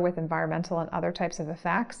harder with environmental and other types of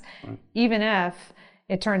effects, even if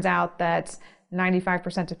it turns out that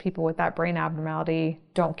 95% of people with that brain abnormality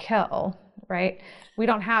don't kill, right? We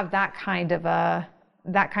don't have that kind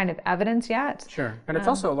of evidence yet. Sure. And it's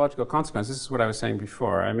also a logical consequence. This is what I was saying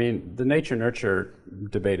before. I mean, the nature-nurture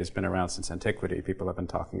debate has been around since antiquity. People have been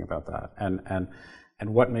talking about that.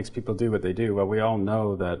 And what makes people do what they do? Well, we all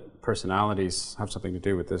know that personalities have something to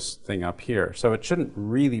do with this thing up here. So it shouldn't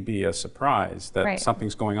really be a surprise that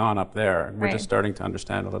something's going on up there. We're just starting to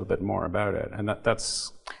understand a little bit more about it. And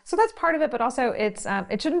that's... So that's part of it, but also it's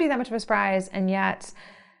it shouldn't be that much of a surprise. And yet,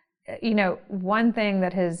 you know, one thing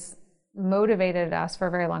that has motivated us for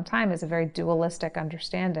a very long time is a very dualistic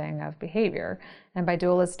understanding of behavior. And by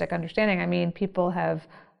dualistic understanding, I mean people have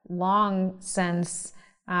long since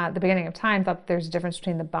the beginning of time thought that there's a difference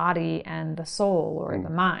between the body and the soul or the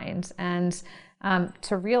mind. And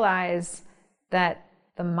to realize that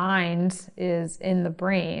the mind is in the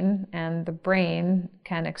brain and the brain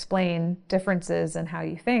can explain differences in how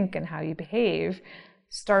you think and how you behave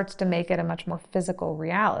starts to make it a much more physical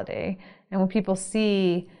reality. And when people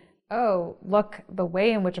see, oh, look, the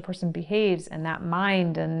way in which a person behaves and that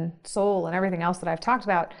mind and soul and everything else that I've talked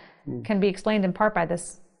about can be explained in part by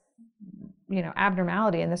this, you know,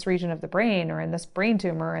 abnormality in this region of the brain or in this brain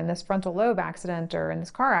tumor or in this frontal lobe accident or in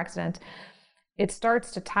this car accident, it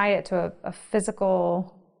starts to tie it to a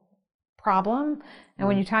physical problem. And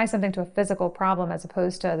when you tie something to a physical problem as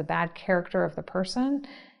opposed to the bad character of the person,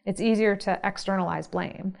 it's easier to externalize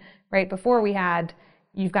blame, right? Before we had,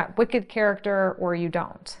 you've got wicked character or you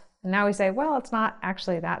don't. And now we say, well, it's not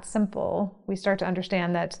actually that simple. We start to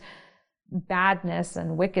understand that badness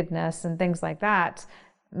and wickedness and things like that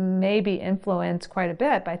may be influenced quite a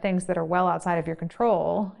bit by things that are well outside of your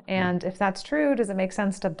control. And if that's true, does it make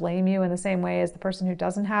sense to blame you in the same way as the person who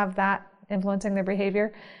doesn't have that influencing their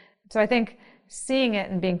behavior? So I think seeing it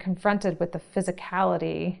and being confronted with the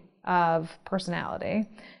physicality of personality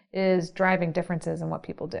is driving differences in what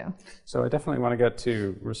people do. So I definitely want to get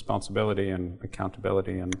to responsibility and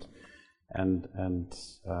accountability and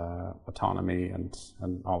autonomy and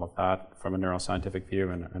all of that from a neuroscientific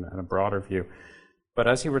view and a broader view. But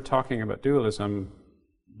as you were talking about dualism,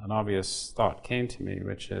 an obvious thought came to me,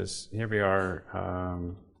 which is here we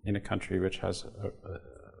are in a country which has a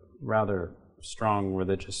rather strong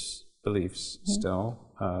religious beliefs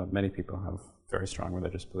still. Many people have very strong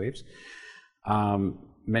religious beliefs.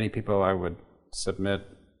 Many people, I would submit,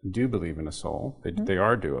 do believe in a soul. They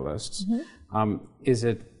are dualists. Is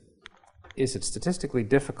it statistically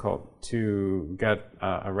difficult to get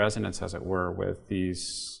a resonance, as it were, with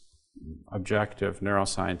these objective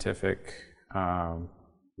neuroscientific,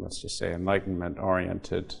 let's just say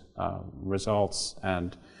enlightenment-oriented results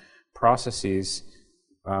and processes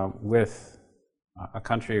with a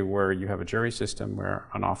country where you have a jury system where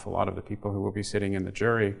an awful lot of the people who will be sitting in the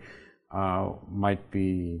jury might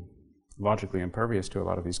be logically impervious to a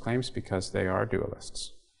lot of these claims because they are dualists?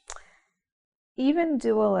 Even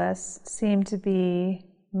dualists seem to be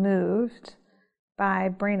moved by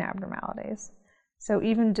brain abnormalities. So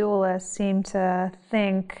even dualists seem to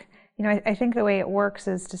think, you know, I think the way it works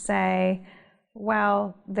is to say,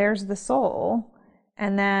 well, there's the soul,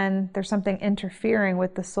 and then there's something interfering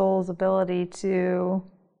with the soul's ability to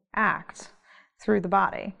act through the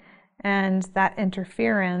body. And that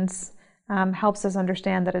interference helps us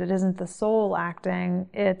understand that it isn't the soul acting,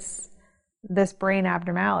 it's this brain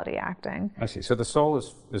abnormality acting. I see. So the soul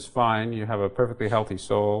is fine. You have a perfectly healthy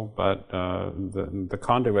soul, but the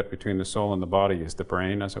conduit between the soul and the body is the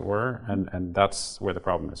brain, as it were, and that's where the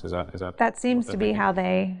problem is. Is that? That seems to be how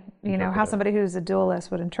they, how somebody who's a dualist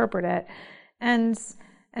would interpret it, and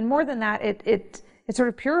more than that, it sort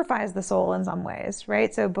of purifies the soul in some ways,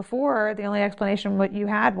 right? So before, the only explanation what you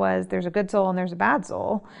had was there's a good soul and there's a bad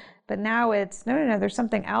soul, but now it's no, there's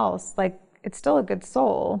something else. Like, it's still a good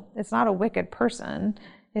soul. It's not a wicked person.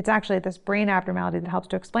 It's actually this brain abnormality that helps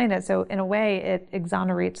to explain it. So in a way, it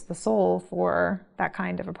exonerates the soul for that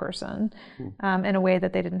kind of a person in a way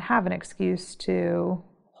that they didn't have an excuse to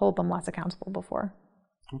hold them less accountable before.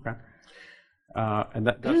 Okay.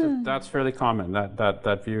 And that's fairly common.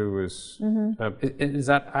 That view is is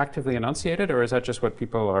that actively enunciated, or is that just what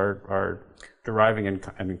people are deriving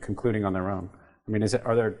and concluding on their own? I mean,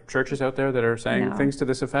 are there churches out there that are saying things to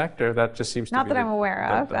this effect, or that just seems to be... Not that I'm aware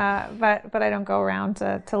of, but I don't go around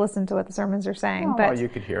to listen to what the sermons are saying. Well, you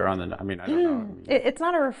could hear on the... I mean, I don't know. It's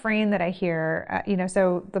not a refrain that I hear.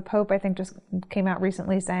 So the Pope, I think, just came out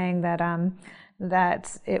recently saying that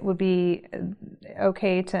that it would be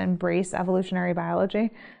okay to embrace evolutionary biology.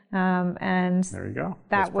 And there you go.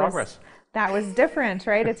 That's progress. That was different,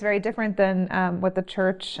 right? It's very different than what the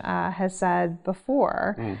church has said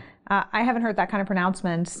before. I haven't heard that kind of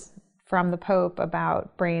pronouncement from the Pope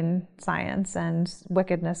about brain science and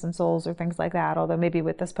wickedness and souls or things like that, although maybe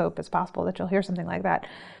with this Pope it's possible that you'll hear something like that.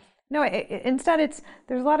 No, instead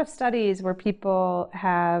there's a lot of studies where people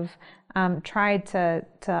have tried to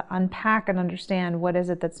unpack and understand what is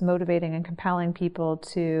it that's motivating and compelling people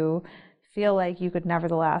to feel like you could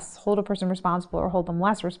nevertheless hold a person responsible or hold them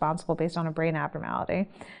less responsible based on a brain abnormality.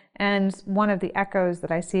 And one of the echoes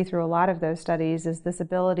that I see through a lot of those studies is this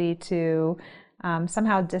ability to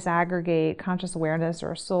somehow disaggregate conscious awareness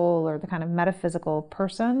or soul or the kind of metaphysical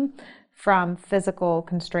person from physical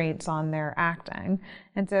constraints on their acting.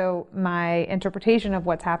 And so my interpretation of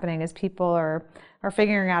what's happening is people are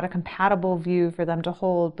figuring out a compatible view for them to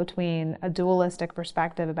hold between a dualistic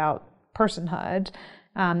perspective about personhood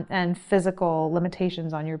and physical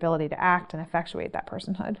limitations on your ability to act and effectuate that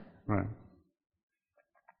personhood. Right.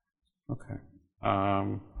 Okay.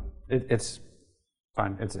 It's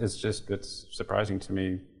fine. It's surprising to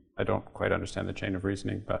me. I don't quite understand the chain of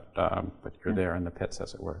reasoning, but you're there in the pits,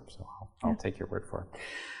 as it were. So I'll take your word for it.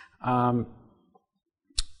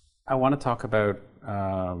 I want to talk about.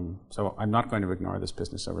 So I'm not going to ignore this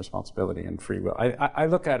business of responsibility and free will. I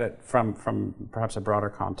look at it from perhaps a broader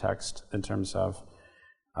context in terms of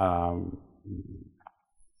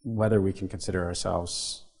whether we can consider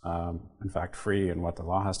ourselves in fact free and what the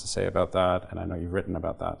law has to say about that. And I know you've written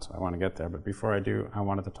about that, so I want to get there. But before I do, I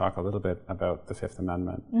wanted to talk a little bit about the Fifth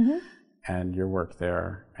Amendment and your work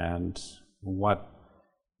there and what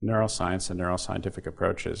neuroscience and neuroscientific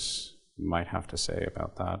approaches might have to say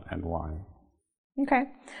about that and why. Okay.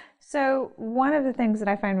 So one of the things that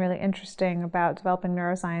I find really interesting about developing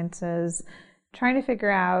neuroscience is trying to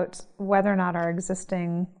figure out whether or not our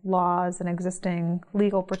existing laws and existing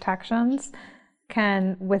legal protections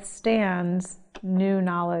can withstand new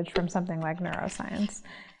knowledge from something like neuroscience.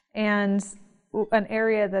 And an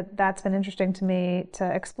area that's been interesting to me to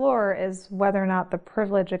explore is whether or not the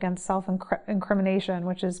privilege against self-incrimination,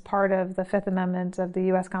 which is part of the Fifth Amendment of the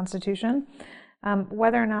U.S. Constitution,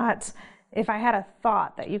 whether or not if I had a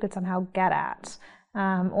thought that you could somehow get at,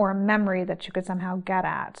 or a memory that you could somehow get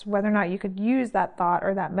at, whether or not you could use that thought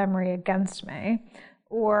or that memory against me,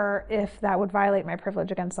 or if that would violate my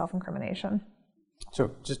privilege against self-incrimination.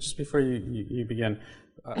 So just before you begin,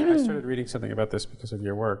 I started reading something about this because of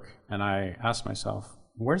your work, and I asked myself,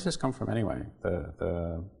 where does this come from anyway?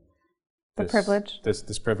 The privilege?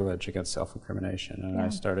 This privilege against self-incrimination. And I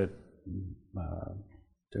started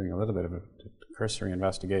doing a little bit of a cursory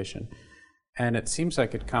investigation. And it seems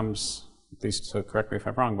like it comes, at least, so correct me if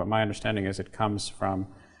I'm wrong, but my understanding is it comes from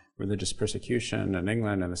religious persecution in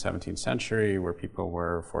England in the 17th century, where people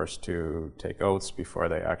were forced to take oaths before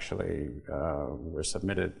they actually were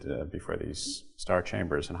submitted before these star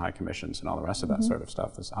chambers and high commissions and all the rest of that sort of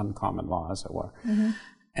stuff, this uncommon law, as it were.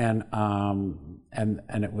 And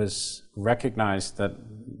it was recognized that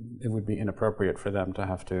it would be inappropriate for them to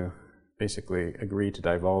have to basically agree to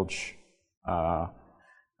divulge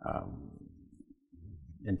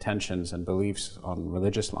intentions and beliefs on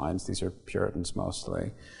religious lines. These are Puritans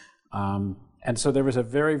mostly. And so there was a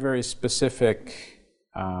very, very specific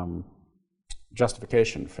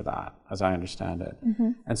justification for that, as I understand it.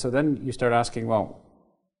 And so then you start asking, well,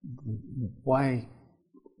 why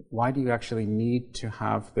why do you actually need to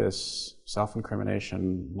have this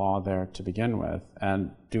self-incrimination law there to begin with?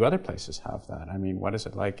 And do other places have that? I mean, what is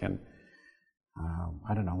it like in,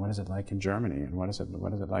 I don't know, what is it like in Germany, and what is it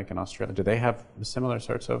like in Australia? Do they have similar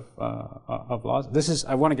sorts of laws? This is,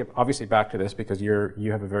 I want to get obviously back to this because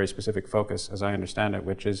you have a very specific focus, as I understand it,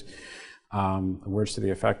 which is words to the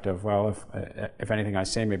effect of, well, if anything I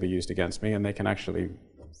say may be used against me, and they can actually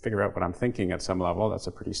figure out what I'm thinking at some level. That's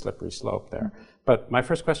a pretty slippery slope there. But my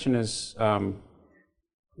first question is,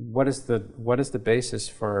 what is the basis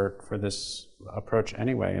for this approach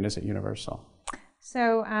anyway, and is it universal?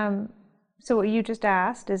 So what you just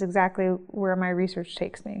asked is exactly where my research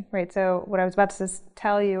takes me, right? So what I was about to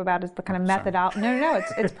tell you about is the kind of methodology. No,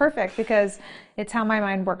 it's perfect because it's how my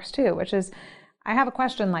mind works too, which is, I have a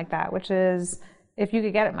question like that, which is, if you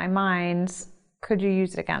could get at my mind, could you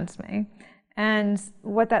use it against me? And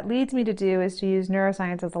what that leads me to do is to use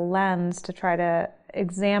neuroscience as a lens to try to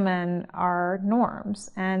examine our norms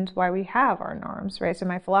and why we have our norms, right? So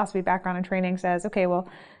my philosophy background and training says, okay, well,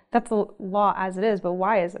 that's the law as it is, but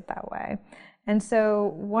why is it that way? And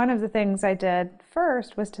so one of the things I did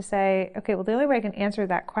first was to say, okay, well, the only way I can answer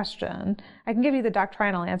that question, I can give you the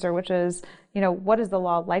doctrinal answer, which is, what is the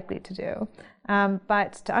law likely to do?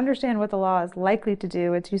 But to understand what the law is likely to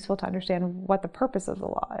do, it's useful to understand what the purpose of the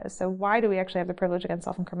law is. So why do we actually have the privilege against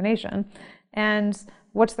self-incrimination? And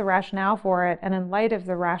what's the rationale for it? And in light of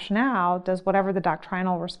the rationale, does whatever the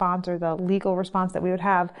doctrinal response or the legal response that we would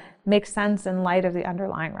have make sense in light of the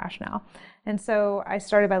underlying rationale? And so I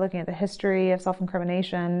started by looking at the history of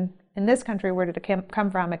self-incrimination in this country. Where did it come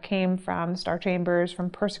from? It came from star chambers, from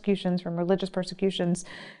persecutions, from religious persecutions,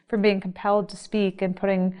 from being compelled to speak and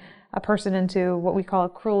putting a person into what we call a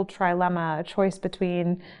cruel trilemma, a choice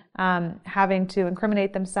between having to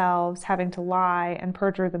incriminate themselves, having to lie and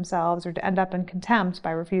perjure themselves, or to end up in contempt by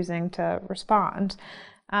refusing to respond.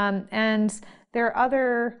 And there are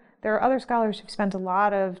other scholars who've spent a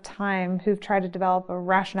lot of time who've tried to develop a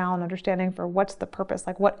rationale and understanding for what's the purpose,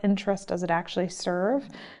 like what interest does it actually serve,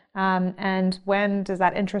 and when does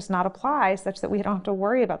that interest not apply, such that we don't have to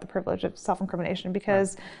worry about the privilege of self-incrimination,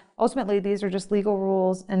 because ultimately these are just legal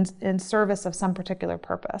rules in service of some particular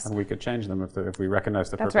purpose. And we could change them if we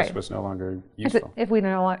recognize the purpose was no longer useful. If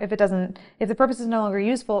the purpose is no longer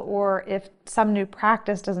useful, or if some new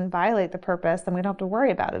practice doesn't violate the purpose, then we don't have to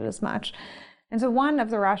worry about it as much. And so one of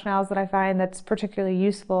the rationales that I find that's particularly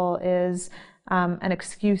useful is an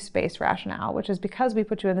excuse-based rationale, which is because we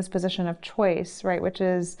put you in this position of choice, right, which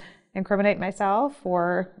is incriminate myself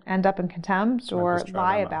or end up in contempt or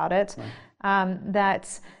lie about it,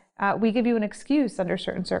 that we give you an excuse under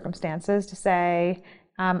certain circumstances to say,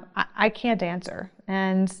 I can't answer.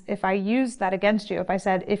 And if I use that against you, if I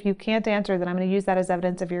said, if you can't answer, then I'm going to use that as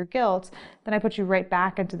evidence of your guilt, then I put you right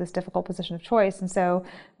back into this difficult position of choice. And so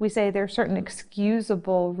we say there are certain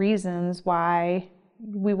excusable reasons why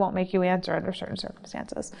we won't make you answer under certain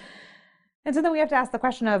circumstances. And so then we have to ask the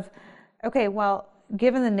question of, okay, well,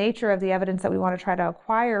 given the nature of the evidence that we want to try to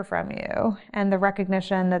acquire from you, and the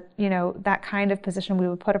recognition that, that kind of position we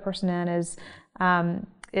would put a person in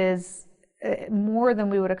is more than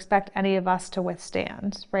we would expect any of us to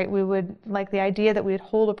withstand, right? We would, like, the idea that we would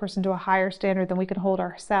hold a person to a higher standard than we can hold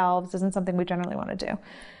ourselves isn't something we generally want to do.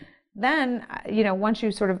 Then, once you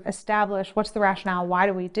sort of establish what's the rationale, why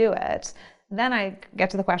do we do it, then I get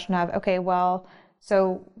to the question of, okay, well,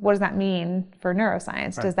 so what does that mean for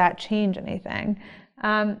neuroscience? Right. Does that change anything?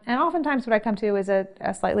 And oftentimes what I come to is a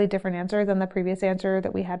slightly different answer than the previous answer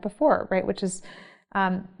that we had before, right? Which is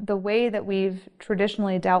the way that we've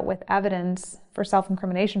traditionally dealt with evidence for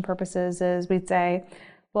self-incrimination purposes is we'd say,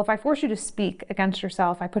 well, if I force you to speak against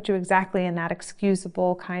yourself, I put you exactly in that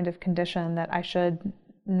excusable kind of condition that I should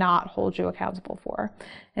not hold you accountable for.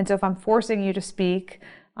 And so if I'm forcing you to speak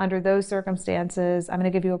under those circumstances, I'm going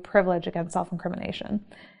to give you a privilege against self-incrimination.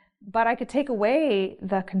 But I could take away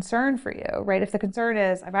the concern for you, right? If the concern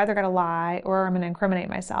is I've either got to lie or I'm going to incriminate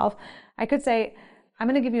myself, I could say, I'm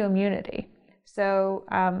going to give you immunity. So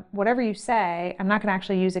whatever you say, I'm not going to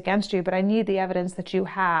actually use against you, but I need the evidence that you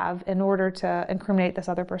have in order to incriminate this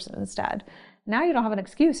other person instead. Now you don't have an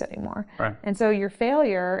excuse anymore. Right. And so your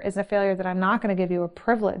failure is a failure that I'm not going to give you a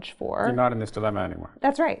privilege for. You're not in this dilemma anymore.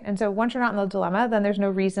 That's right. And so once you're not in the dilemma, then there's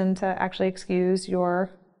no reason to actually excuse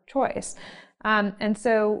your choice. And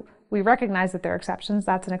so we recognize that there are exceptions.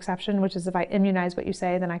 That's an exception, which is if I immunize what you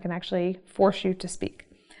say, then I can actually force you to speak.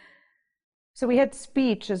 So we had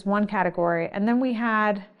speech as one category, and then we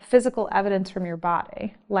had physical evidence from your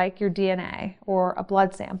body, like your DNA, or a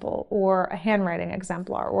blood sample, or a handwriting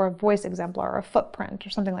exemplar, or a voice exemplar, or a footprint, or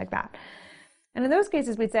something like that. And in those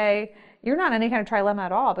cases, we'd say, you're not in any kind of trilemma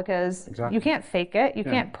at all, because you can't fake it, you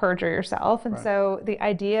can't perjure yourself. And so the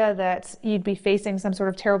idea that you'd be facing some sort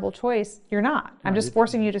of terrible choice, you're not. I'm just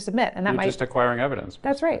forcing you to submit. And that you're just acquiring evidence.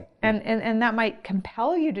 That's right. And that might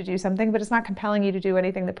compel you to do something, but it's not compelling you to do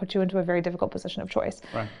anything that puts you into a very difficult position of choice.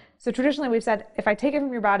 Right. So traditionally we've said, if I take it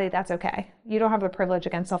from your body, that's okay. You don't have the privilege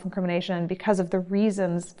against self-incrimination because of the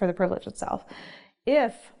reasons for the privilege itself.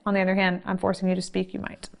 If, on the other hand, I'm forcing you to speak, you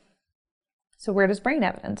might. So where does brain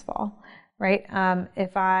evidence fall, right?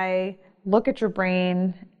 If I look at your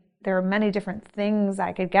brain, there are many different things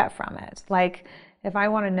I could get from it. Like if I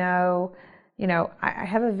want to know, I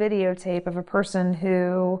have a videotape of a person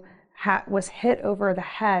who was hit over the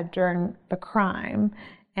head during the crime,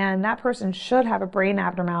 and that person should have a brain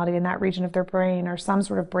abnormality in that region of their brain or some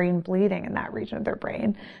sort of brain bleeding in that region of their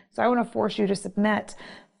brain. So I want to force you to submit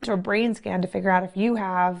to a brain scan to figure out if you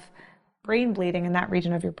have brain bleeding in that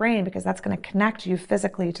region of your brain, because that's going to connect you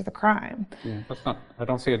physically to the crime. Yeah, I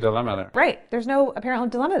don't see a dilemma there. Right. There's no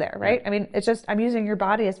apparent dilemma there, right? Yeah. I mean, it's just, I'm using your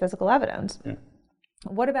body as physical evidence. Yeah.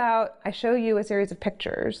 What about, I show you a series of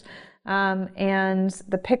pictures, and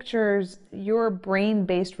the pictures, your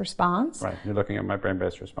brain-based response. Right, you're looking at my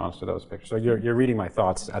brain-based response to those pictures. So you're reading my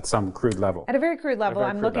thoughts at some crude level. At a very crude level,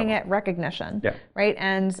 I'm looking at recognition, right?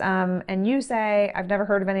 And you say, I've never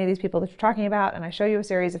heard of any of these people that you're talking about, and I show you a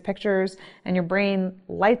series of pictures, and your brain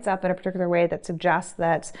lights up in a particular way that suggests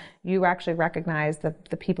that you actually recognize the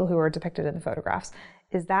people who are depicted in the photographs.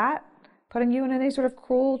 Is that putting you in any sort of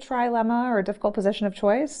cruel trilemma or a difficult position of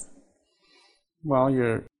choice?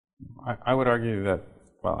 Well, I would argue that,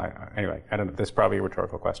 anyway, I don't know, this is probably a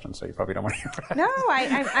rhetorical question, so you probably don't want to hear it. No,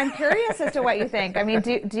 I'm curious as to what you think. I mean,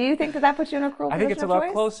 do you think that puts you in a cruel position of choice? I think it's a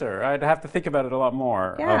lot closer. I'd have to think about it a lot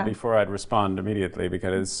more before I'd respond immediately,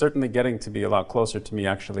 because it's certainly getting to be a lot closer to me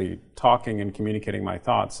actually talking and communicating my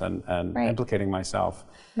thoughts and implicating myself.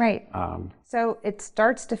 Right. So it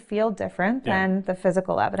starts to feel different than the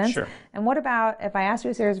physical evidence. Sure. And what about if I ask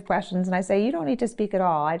you a series of questions and I say, you don't need to speak at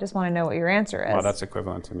all, I just want to know what your answer is? Well, that's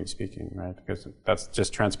equivalent to me speaking, right? Because that's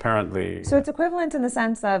just transparently... So it's equivalent in the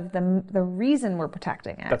sense of the reason we're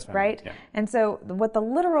protecting it, that's right? Yeah. And so what the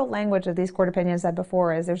literal language of these court opinions said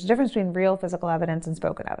before is there's a difference between real physical evidence and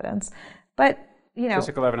spoken evidence. But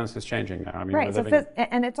physical evidence is changing now. I mean, right.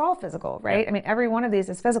 And it's all physical, right? Yeah. I mean, every one of these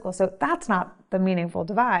is physical. So that's not the meaningful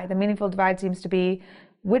divide. The meaningful divide seems to be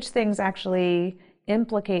which things actually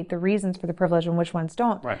implicate the reasons for the privilege and which ones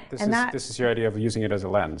don't. Right. This is your idea of using it as a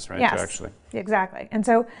lens, right? Yes, to actually... exactly. And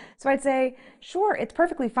so I'd say, sure, it's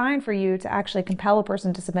perfectly fine for you to actually compel a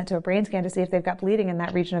person to submit to a brain scan to see if they've got bleeding in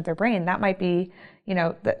that region of their brain. That might be,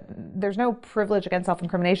 there's no privilege against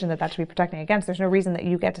self-incrimination that should be protecting against. There's no reason that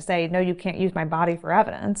you get to say, no, you can't use my body for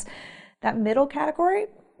evidence. That middle category,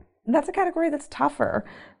 that's a category that's tougher,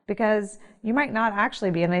 because you might not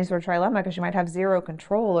actually be in any sort of trilemma, because you might have zero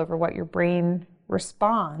control over what your brain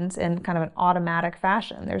responds in kind of an automatic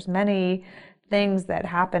fashion. There's many things that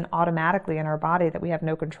happen automatically in our body that we have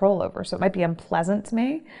no control over. So it might be unpleasant to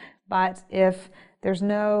me, but if there's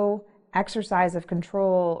no exercise of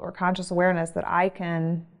control or conscious awareness that I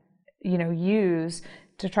can, use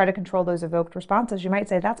to try to control those evoked responses, you might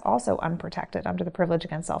say that's also unprotected under the privilege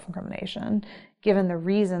against self-incrimination, given the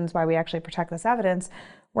reasons why we actually protect this evidence.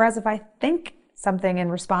 Whereas if I think something in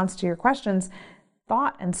response to your questions,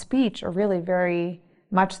 thought and speech are really very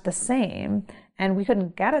much the same, and we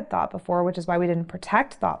couldn't get at thought before, which is why we didn't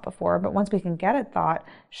protect thought before. But once we can get at thought,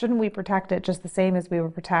 shouldn't we protect it just the same as we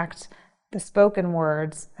would protect the spoken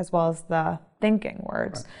words as well as the thinking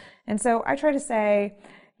words? Right. And so I try to say,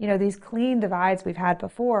 these clean divides we've had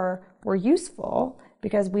before were useful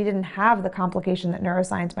because we didn't have the complication that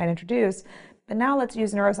neuroscience might introduce. But now let's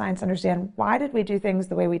use neuroscience to understand, why did we do things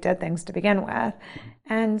the way we did things to begin with?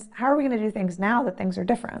 And how are we going to do things now that things are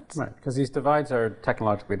different? Right, because these divides are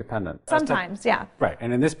technologically dependent. Sometimes, yeah. Right,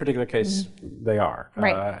 and in this particular case, they are.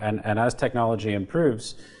 Right. And as technology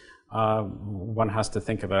improves, one has to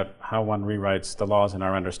think about how one rewrites the laws in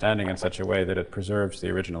our understanding in such a way that it preserves the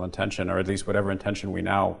original intention, or at least whatever intention we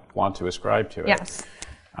now want to ascribe to it. Yes.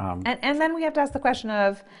 And then we have to ask the question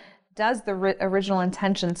of, does the original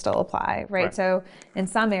intention still apply, right? So in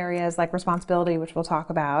some areas like responsibility, which we'll talk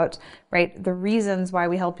about, right, the reasons why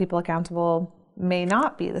we held people accountable may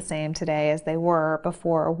not be the same today as they were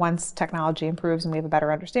before, once technology improves and we have a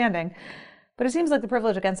better understanding. But it seems like the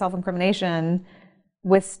privilege against self-incrimination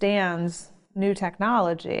withstands new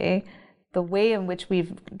technology. The way in which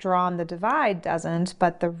we've drawn the divide doesn't,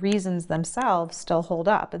 but the reasons themselves still hold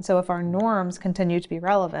up. And so if our norms continue to be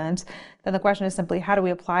relevant, then the question is simply, how do we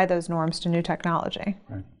apply those norms to new technology?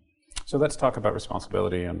 Right. So let's talk about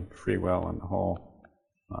responsibility and free will and the whole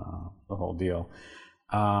the whole deal.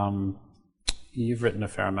 You've written a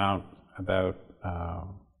fair amount about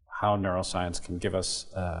how neuroscience can give us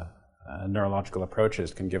neurological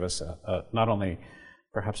approaches can give us not only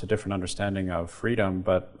perhaps a different understanding of freedom,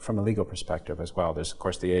 but from a legal perspective as well. There's, of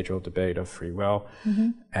course, the age-old debate of free will,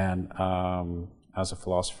 and as a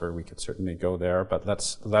philosopher, we could certainly go there. But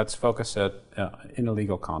let's focus it in a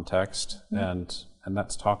legal context, and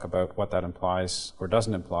let's talk about what that implies or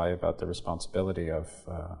doesn't imply about the responsibility of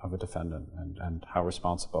a defendant and how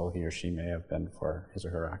responsible he or she may have been for his or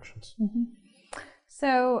her actions.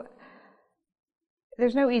 So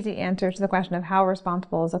there's no easy answer to the question of how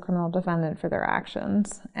responsible is a criminal defendant for their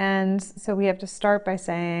actions. And so we have to start by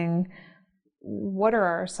saying, what are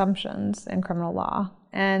our assumptions in criminal law?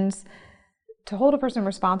 And to hold a person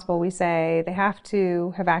responsible, we say they have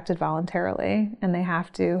to have acted voluntarily, and they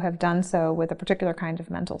have to have done so with a particular kind of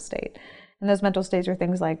mental state. And those mental states are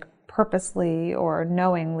things like purposely or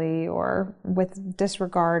knowingly or with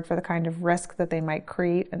disregard for the kind of risk that they might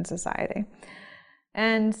create in society.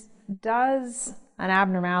 And does an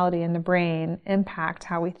abnormality in the brain impact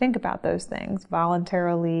how we think about those things,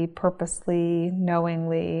 voluntarily, purposely,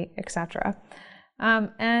 knowingly, etc.?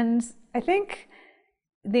 And I think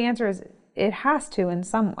the answer is it has to in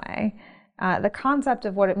some way. The concept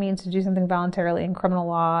of what it means to do something voluntarily in criminal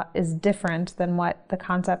law is different than what the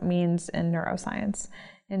concept means in neuroscience.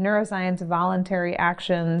 In neuroscience, voluntary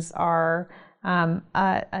actions are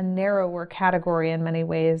a narrower category in many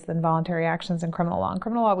ways than voluntary actions in criminal law. In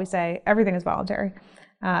criminal law, we say everything is voluntary.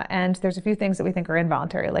 And there's a few things that we think are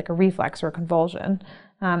involuntary, like a reflex or a convulsion.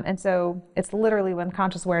 And so it's literally when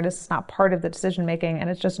conscious awareness is not part of the decision making,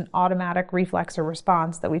 and it's just an automatic reflex or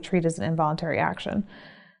response that we treat as an involuntary action.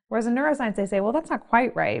 Whereas in neuroscience, they say, well, that's not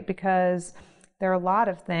quite right, because there are a lot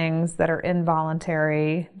of things that are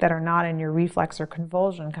involuntary that are not in your reflex or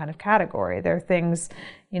convulsion kind of category. There are things,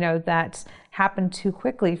 that happen too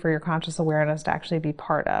quickly for your conscious awareness to actually be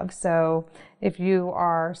part of. So if you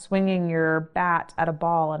are swinging your bat at a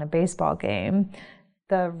ball in a baseball game,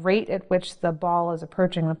 the rate at which the ball is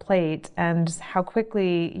approaching the plate and how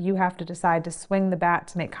quickly you have to decide to swing the bat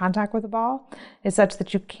to make contact with the ball is such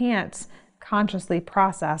that you can't consciously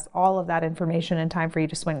process all of that information in time for you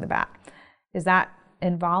to swing the bat. Is that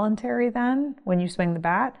involuntary then when you swing the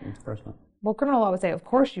bat? Of course not. Well, criminal law would say, of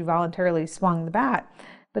course you voluntarily swung the bat,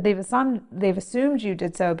 but they've assumed you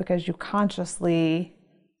did so because you consciously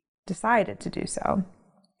decided to do so.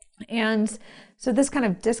 And so this kind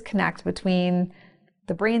of disconnect between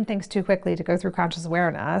the brain thinks too quickly to go through conscious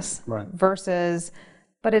awareness versus,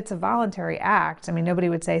 but it's a voluntary act. I mean, nobody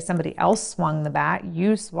would say somebody else swung the bat.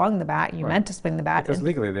 You swung the bat. You meant to swing the bat. Because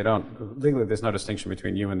legally, there's no distinction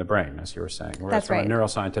between you and the brain, as you were saying. Whereas That's right. From a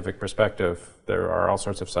neuroscientific perspective, there are all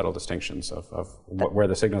sorts of subtle distinctions of where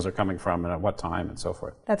the signals are coming from and at what time and so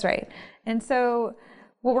forth. That's right. And so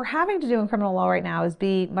what we're having to do in criminal law right now is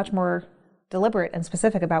be much more deliberate and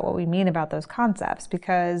specific about what we mean about those concepts,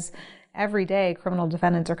 because every day criminal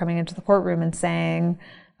defendants are coming into the courtroom and saying,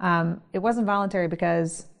 it wasn't voluntary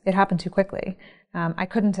because it happened too quickly. I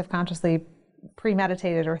couldn't have consciously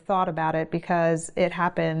premeditated or thought about it because it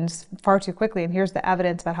happened far too quickly. And here's the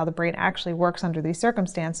evidence about how the brain actually works under these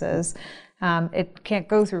circumstances. It can't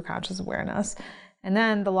go through conscious awareness. And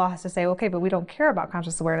then the law has to say, okay, but we don't care about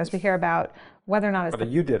conscious awareness. We care about whether or not it's...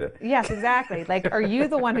 Whether you did it. Yes, exactly. Like, are you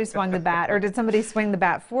the one who swung the bat, or did somebody swing the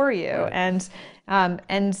bat for you? Right.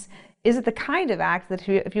 And is it the kind of act that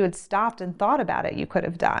if you had stopped and thought about it, you could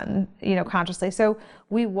have done, consciously? So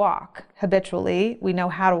we walk habitually. We know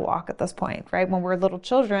how to walk at this point, right? When we're little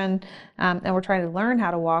children and we're trying to learn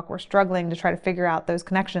how to walk, we're struggling to try to figure out those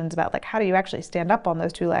connections about, like, how do you actually stand up on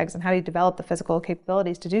those two legs and how do you develop the physical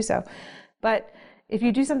capabilities to do so? But if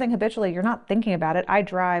you do something habitually, you're not thinking about it. I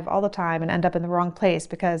drive all the time and end up in the wrong place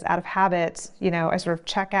because out of habit, I sort of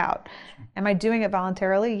check out. Am I doing it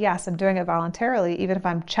voluntarily? Yes, I'm doing it voluntarily, even if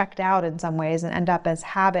I'm checked out in some ways and end up as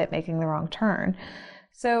habit making the wrong turn.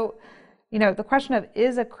 So, the question of,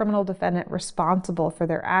 is a criminal defendant responsible for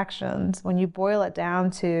their actions? When you boil it down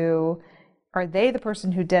to, are they the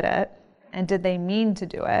person who did it? And did they mean to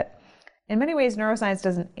do it? In many ways, neuroscience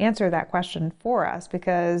doesn't answer that question for us,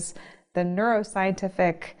 because the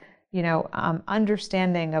neuroscientific,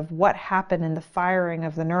 understanding of what happened in the firing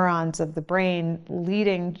of the neurons of the brain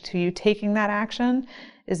leading to you taking that action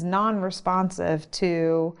is non-responsive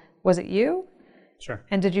to, was it you? Sure.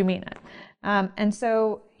 And did you mean it? And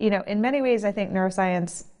so, in many ways, I think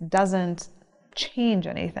neuroscience doesn't change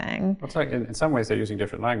anything. It's like, in some ways, they're using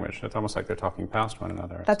different language. It's almost like they're talking past one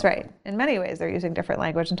another. That's right. In many ways, they're using different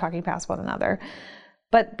language and talking past one another.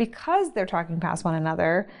 But because they're talking past one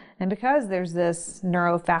another, and because there's this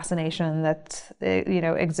neuro fascination that's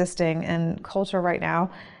existing in culture right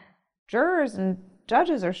now, jurors and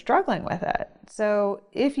judges are struggling with it. So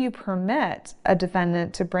if you permit a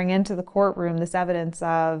defendant to bring into the courtroom this evidence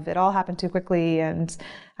of it all happened too quickly and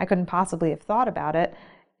I couldn't possibly have thought about it,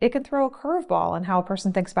 it can throw a curveball in how a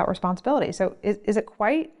person thinks about responsibility. So is it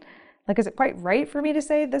quite right for me to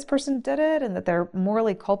say this person did it and that they're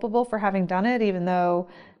morally culpable for having done it, even though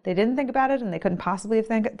they didn't think about it and they couldn't possibly have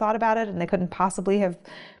thought about it and they couldn't possibly have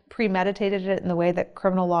premeditated it in the way that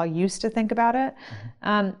criminal law used to think about it?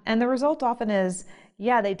 And the result often is,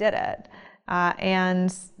 yeah, they did it.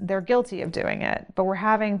 And they're guilty of doing it. But we're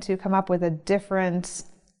having to come up with a different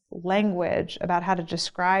language about how to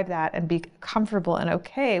describe that and be comfortable and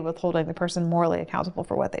okay with holding the person morally accountable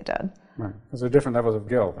for what they did. Right. There's different levels of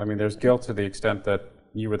guilt. I mean, there's guilt to the extent that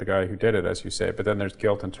you were the guy who did it, as you say, but then there's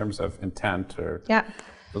guilt in terms of intent or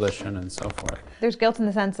volition and so forth. There's guilt in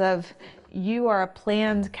the sense of you are a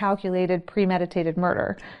planned, calculated, premeditated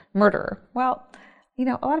murderer. Well, a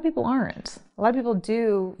lot of people aren't. A lot of people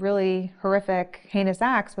do really horrific, heinous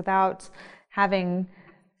acts without having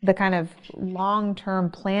the kind of long-term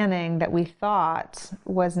planning that we thought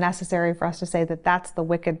was necessary for us to say that that's the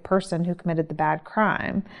wicked person who committed the bad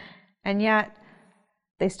crime. And yet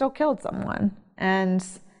they still killed someone. And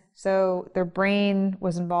so their brain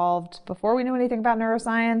was involved before we knew anything about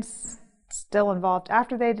neuroscience, still involved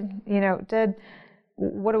after they did.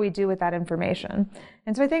 What do we do with that information?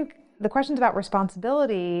 And so I think the questions about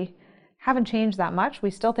responsibility haven't changed that much. We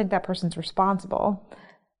still think that person's responsible.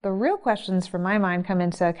 The real questions, from my mind, come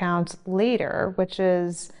into account later, which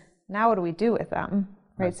is, now what do we do with them?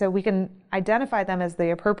 Right? So we can identify them as the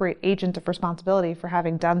appropriate agent of responsibility for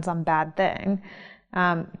having done some bad thing.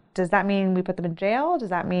 Does that mean we put them in jail? Does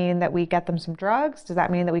that mean that we get them some drugs? Does that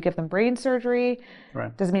mean that we give them brain surgery?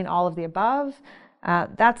 Right. Does it mean all of the above?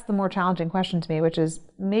 That's the more challenging question to me, which is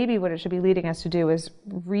maybe what it should be leading us to do is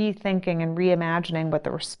rethinking and reimagining what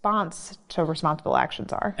the response to responsible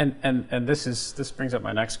actions are. And this brings up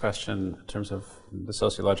my next question in terms of the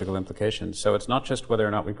sociological implications. So it's not just whether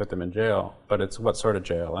or not we put them in jail, but it's what sort of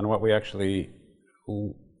jail and what we're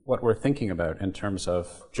thinking about in terms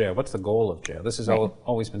of jail. What's the goal of jail? This has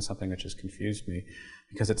always been something which has confused me,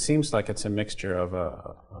 because it seems like it's a mixture of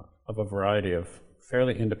a variety of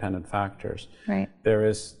fairly independent factors. Right. There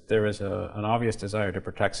is an obvious desire to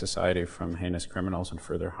protect society from heinous criminals and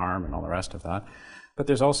further harm and all the rest of that. But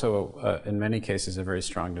there's also, in many cases, a very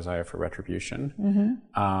strong desire for retribution,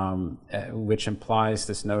 which implies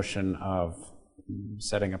this notion of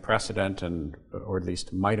setting a precedent, or at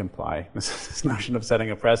least might imply this notion of setting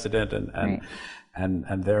a precedent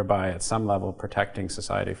and thereby at some level protecting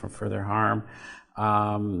society from further harm.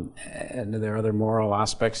 And there are other moral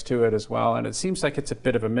aspects to it as well. And it seems like it's a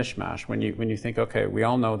bit of a mishmash when you think, okay, we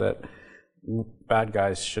all know that bad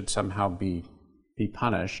guys should somehow be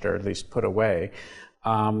punished or at least put away.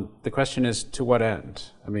 The question is, to what end?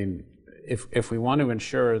 I mean, if we want to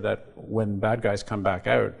ensure that when bad guys come back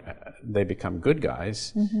out, they become good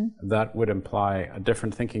guys, that would imply a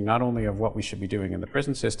different thinking, not only of what we should be doing in the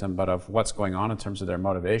prison system, but of what's going on in terms of their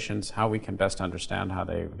motivations, how we can best understand how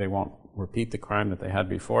they won't repeat the crime that they had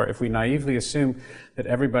before. If we naively assume that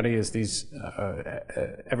everybody is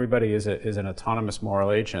an autonomous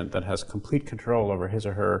moral agent that has complete control over his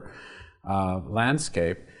or her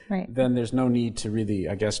landscape, then there's no need to really,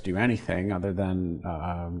 I guess, do anything other than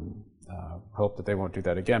hope that they won't do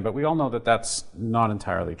that again. But we all know that that's not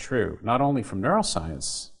entirely true. Not only from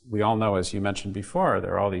neuroscience, we all know, as you mentioned before,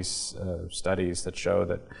 there are all these studies that show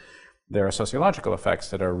that there are sociological effects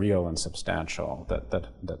that are real and substantial,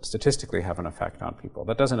 that statistically have an effect on people.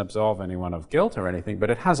 That doesn't absolve anyone of guilt or anything, but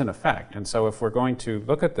it has an effect. And so if we're going to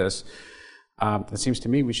look at this, it seems to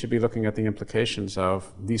me we should be looking at the implications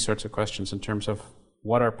of these sorts of questions in terms of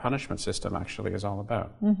what our punishment system actually is all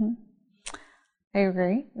about. I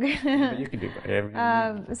agree. But you can do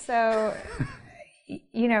that. So,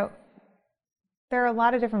 there are a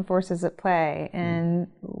lot of different forces at play in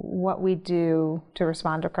what we do to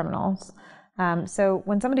respond to criminals. So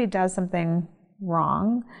when somebody does something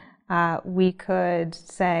wrong, we could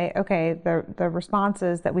say, okay, the response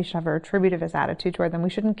is that we should have a retributivist attitude toward them. We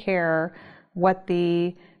shouldn't care what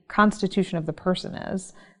the constitution of the person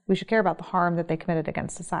is. We should care about the harm that they committed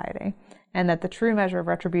against society. And that the true measure of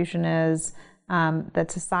retribution is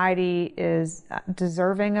that society is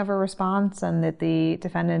deserving of a response, and that the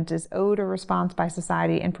defendant is owed a response by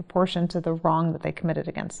society in proportion to the wrong that they committed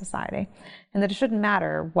against society. And that it shouldn't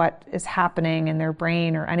matter what is happening in their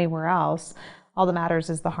brain or anywhere else. All that matters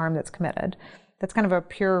is the harm that's committed. That's kind of a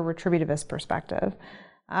pure retributivist perspective.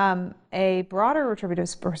 A broader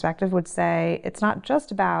retributive perspective would say it's not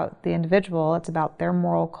just about the individual, it's about their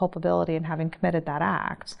moral culpability in having committed that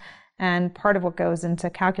act. And part of what goes into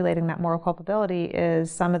calculating that moral culpability is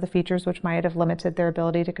some of the features which might have limited their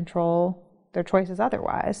ability to control their choices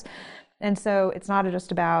otherwise. And so it's not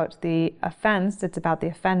just about the offense, it's about the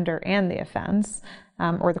offender and the offense,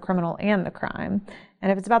 or the criminal and the crime.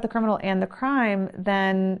 And if it's about the criminal and the crime,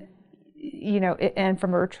 then, and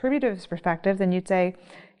from a retributive perspective, then you'd say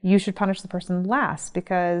you should punish the person less,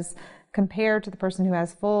 because compared to the person who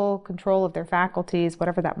has full control of their faculties,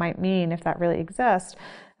 whatever that might mean, if that really exists,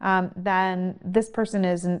 then this person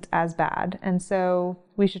isn't as bad. And so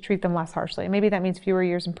we should treat them less harshly. Maybe that means fewer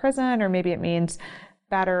years in prison, or maybe it means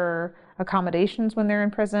better accommodations when they're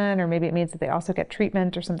in prison, or maybe it means that they also get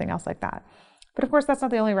treatment or something else like that. But of course, that's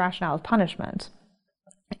not the only rationale of punishment.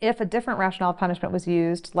 If a different rationale of punishment was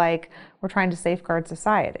used, like we're trying to safeguard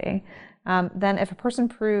society, then if a person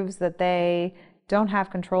proves that they don't have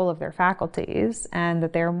control of their faculties and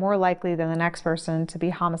that they're more likely than the next person to be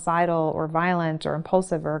homicidal or violent or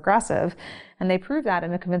impulsive or aggressive, and they prove that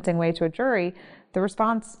in a convincing way to a jury, the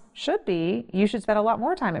response should be, you should spend a lot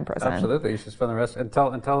more time in prison. Absolutely, you should spend the rest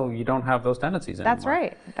until you don't have those tendencies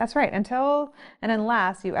anymore. That's right. Until and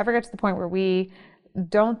unless you ever get to the point where we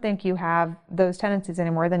don't think you have those tendencies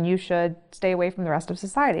anymore, then you should stay away from the rest of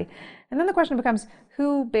society. And then the question becomes,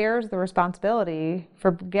 who bears the responsibility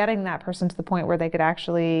for getting that person to the point where they could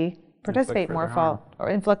actually participate more or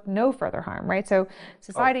inflict no further harm, right? So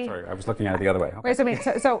society... Oh, sorry, I was looking at it the other way. Okay.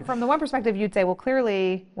 Right, so from the one perspective, you'd say, well,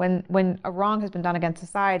 clearly, when a wrong has been done against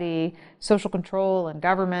society, social control and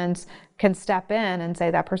governments can step in and say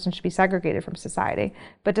that person should be segregated from society.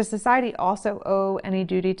 But does society also owe any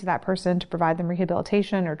duty to that person to provide them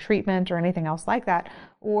rehabilitation or treatment or anything else like that?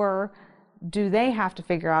 Or do they have to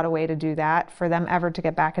figure out a way to do that for them ever to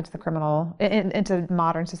get back into into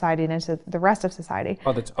modern society and into the rest of society?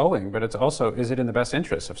 Well, it's owing, but it's also, is it in the best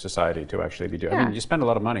interest of society to actually be doing? Yeah. I mean, you spend a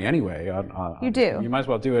lot of money anyway. You do. You might as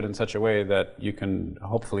well do it in such a way that you can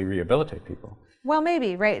hopefully rehabilitate people. Well,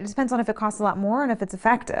 maybe, right? It depends on if it costs a lot more and if it's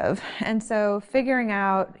effective. And so figuring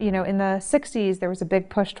out, in the 60s, there was a big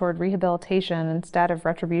push toward rehabilitation instead of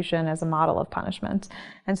retribution as a model of punishment.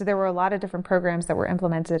 And so there were a lot of different programs that were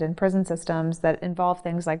implemented in prison systems that involved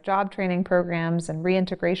things like job training programs and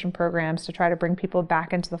reintegration programs to try to bring people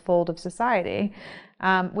back into the fold of society.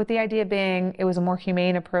 With the idea being it was a more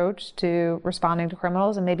humane approach to responding to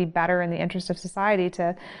criminals and maybe better in the interest of society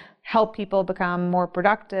to help people become more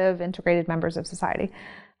productive, integrated members of society.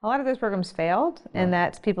 A lot of those programs failed in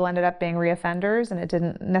that people ended up being reoffenders, and it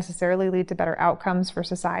didn't necessarily lead to better outcomes for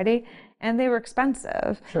society, and they were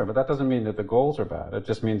expensive. Sure, but that doesn't mean that the goals are bad. It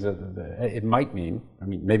just means that it might mean,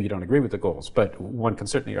 maybe you don't agree with the goals, but one can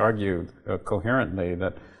certainly argue coherently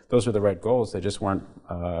that those are the right goals. They just weren't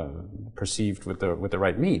perceived with the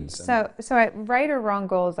right means. So right or wrong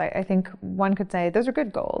goals, I think one could say those are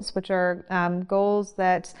good goals, which are goals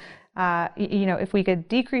that, if we could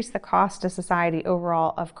decrease the cost to society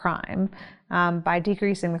overall of crime by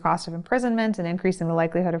decreasing the cost of imprisonment and increasing the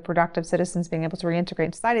likelihood of productive citizens being able to reintegrate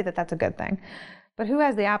in society, that's a good thing. But who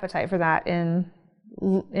has the appetite for that in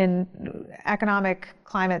economic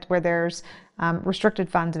climate where there's restricted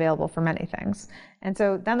funds available for many things? And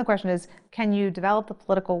so then the question is, can you develop the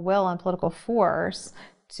political will and political force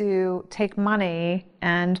to take money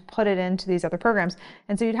and put it into these other programs?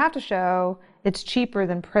 And so you'd have to show it's cheaper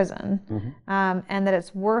than prison, and that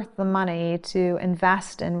it's worth the money to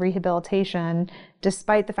invest in rehabilitation,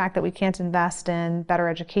 despite the fact that we can't invest in better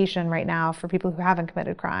education right now for people who haven't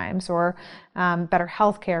committed crimes, or better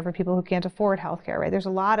health care for people who can't afford health care, right? There's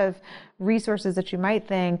a lot of resources that you might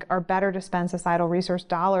think are better to spend societal resource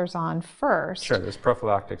dollars on first. Sure, there's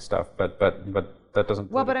prophylactic stuff, but that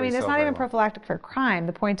doesn't... Well, but it's not even prophylactic for crime.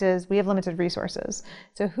 The point is we have limited resources.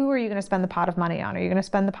 So who are you going to spend the pot of money on? Are you going to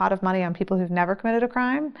spend the pot of money on people who've never committed a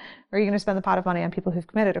crime? Or are you going to spend the pot of money on people who've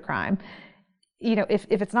committed a crime? If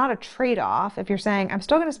it's not a trade-off, if you're saying, I'm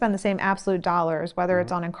still going to spend the same absolute dollars, whether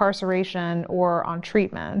it's on incarceration or on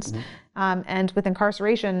treatment, and with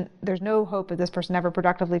incarceration, there's no hope of this person ever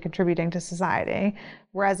productively contributing to society.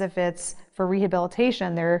 Whereas if it's for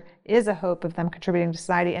rehabilitation, there is a hope of them contributing to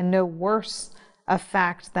society and no worse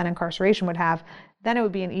effect than incarceration would have, then it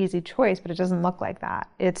would be an easy choice, but it doesn't look like that.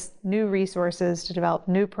 It's new resources to develop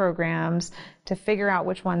new programs, to figure out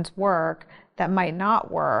which ones work, that might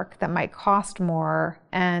not work, that might cost more,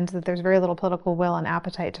 and that there's very little political will and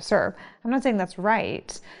appetite to serve. I'm not saying that's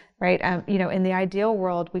right? In the ideal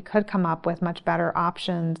world, we could come up with much better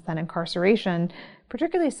options than incarceration,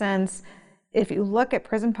 particularly since if you look at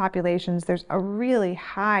prison populations, there's a really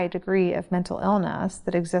high degree of mental illness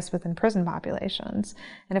that exists within prison populations.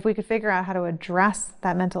 And if we could figure out how to address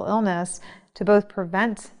that mental illness to both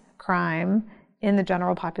prevent crime in the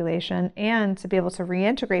general population and to be able to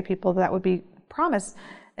reintegrate people, that would be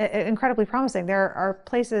incredibly promising. There are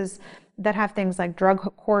places that have things like drug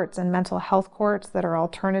courts and mental health courts that are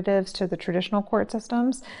alternatives to the traditional court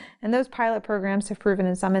systems. And those pilot programs have proven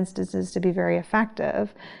in some instances to be very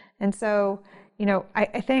effective. And so,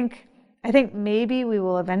 I think maybe we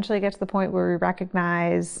will eventually get to the point where we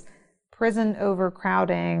recognize prison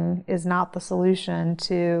overcrowding is not the solution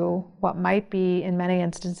to what might be, in many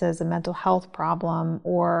instances, a mental health problem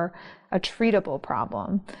or a treatable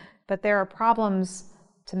problem. But there are problems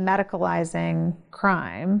to medicalizing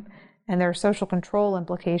crime, and there are social control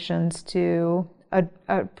implications to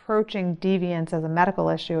approaching deviance as a medical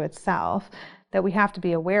issue itself that we have to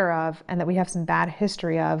be aware of, and that we have some bad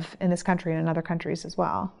history of in this country and in other countries as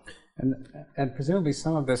well. And presumably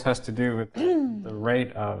some of this has to do with the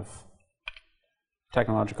rate of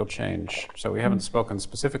technological change. So we haven't spoken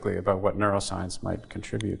specifically about what neuroscience might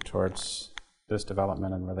contribute towards this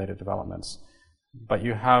development and related developments, but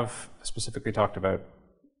you have specifically talked about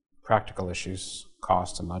practical issues,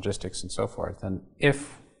 cost and logistics and so forth. And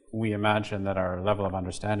if we imagine that our level of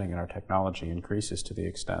understanding in our technology increases to the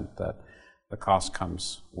extent that the cost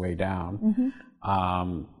comes way down,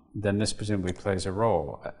 then this presumably plays a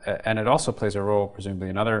role. And it also plays a role, presumably,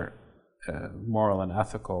 in other moral and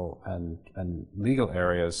ethical and legal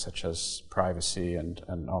areas, such as privacy and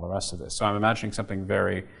all the rest of this. So I'm imagining something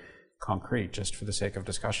very concrete, just for the sake of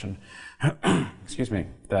discussion, excuse me,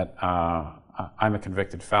 that I'm a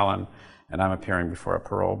convicted felon and I'm appearing before a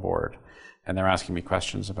parole board, and they're asking me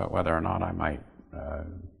questions about whether or not I might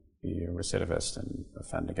be a recidivist and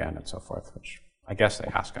offend again and so forth, which I guess they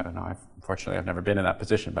ask. I don't know. Unfortunately, I've never been in that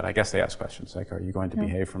position, but I guess they ask questions like, are you going to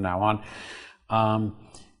behave from now on?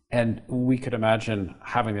 And we could imagine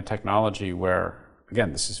having the technology where,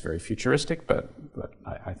 again, this is very futuristic, but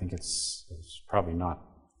I think it's probably not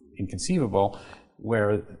inconceivable,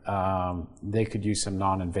 where they could use some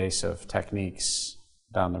non-invasive techniques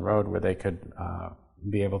down the road where they could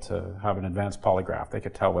be able to have an advanced polygraph. They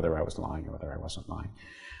could tell whether I was lying or whether I wasn't lying.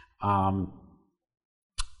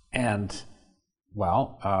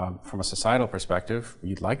 From a societal perspective,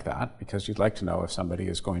 you'd like that, because you'd like to know if somebody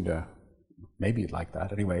is going to, maybe you'd like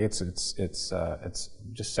that. Anyway, it's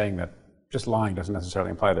just saying that just lying doesn't necessarily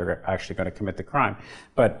imply they're actually going to commit the crime.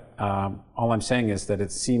 But all I'm saying is that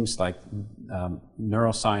it seems like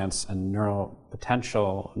neuroscience and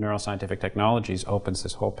potential neuroscientific technologies opens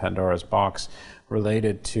this whole Pandora's box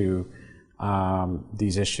related to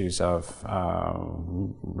these issues of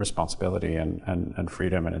responsibility and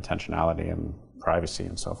freedom and intentionality and privacy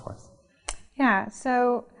and so forth. Yeah,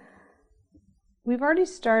 so we've already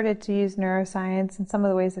started to use neuroscience in some of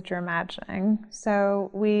the ways that you're imagining. So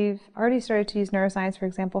we've already started to use neuroscience, for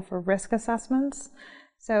example, for risk assessments.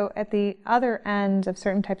 So at the other end of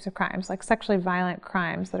certain types of crimes, like sexually violent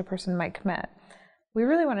crimes that a person might commit, we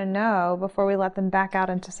really want to know before we let them back out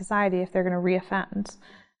into society if they're going to reoffend.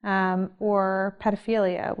 Or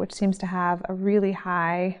pedophilia, which seems to have a really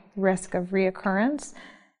high risk of reoccurrence.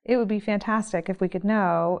 It would be fantastic if we could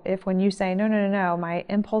know if, when you say, no, my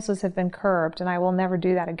impulses have been curbed and I will never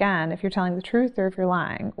do that again, if you're telling the truth or if you're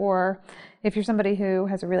lying, or if you're somebody who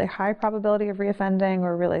has a really high probability of reoffending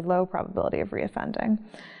or a really low probability of reoffending.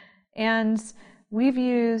 And we've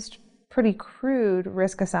used pretty crude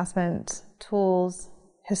risk assessment tools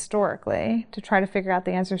historically to try to figure out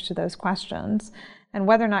the answers to those questions. And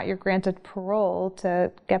whether or not you're granted parole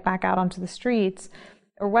to get back out onto the streets,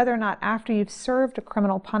 or whether or not after you've served a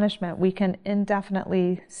criminal punishment, we can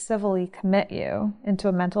indefinitely civilly commit you into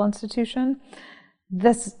a mental institution.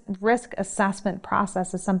 This risk assessment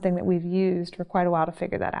process is something that we've used for quite a while to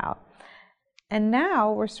figure that out. And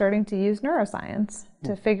now we're starting to use neuroscience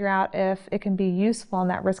to figure out if it can be useful in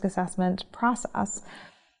that risk assessment process.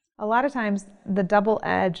 A lot of times, the double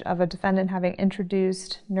edge of a defendant having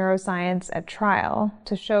introduced neuroscience at trial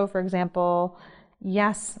to show, for example,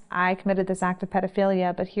 yes, I committed this act of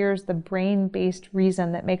pedophilia, but here's the brain-based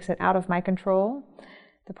reason that makes it out of my control.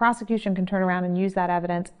 The prosecution can turn around and use that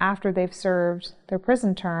evidence after they've served their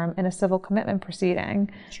prison term in a civil commitment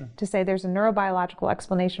proceeding to say there's a neurobiological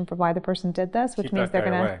explanation for why the person did this, which means they're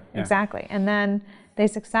going to... Yeah. Exactly. And then they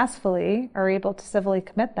successfully are able to civilly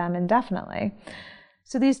commit them indefinitely.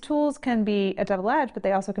 So these tools can be a double edge, but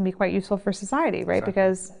they also can be quite useful for society, right? Exactly.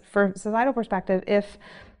 Because for societal perspective, if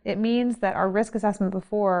it means that our risk assessment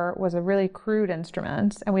before was a really crude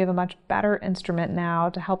instrument and we have a much better instrument now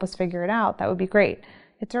to help us figure it out, that would be great.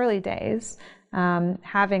 It's early days,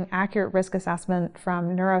 having accurate risk assessment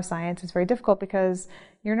from neuroscience is very difficult because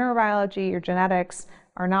your neurobiology, your genetics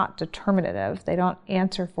are not determinative. They don't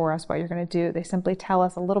answer for us what you're going to do. They simply tell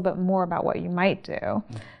us a little bit more about what you might do.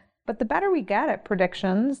 But the better we get at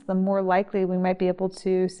predictions, the more likely we might be able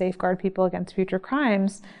to safeguard people against future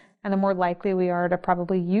crimes, and the more likely we are to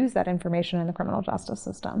probably use that information in the criminal justice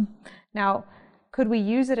system. Now, could we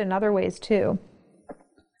use it in other ways too?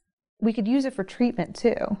 We could use it for treatment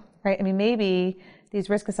too, right? I mean, maybe these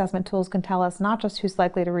risk assessment tools can tell us not just who's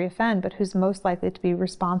likely to reoffend, but who's most likely to be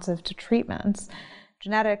responsive to treatments.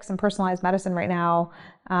 Genetics and personalized medicine right now,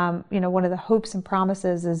 one of the hopes and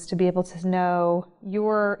promises is to be able to know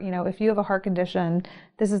if you have a heart condition,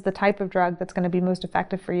 this is the type of drug that's going to be most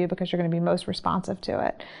effective for you because you're going to be most responsive to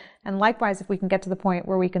it. And likewise, if we can get to the point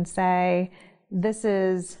where we can say, this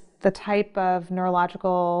is the type of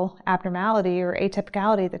neurological abnormality or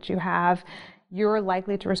atypicality that you have, you're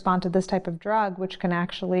likely to respond to this type of drug, which can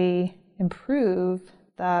actually improve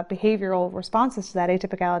the behavioral responses to that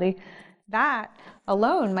atypicality. That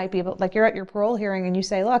alone might be able, like you're at your parole hearing and you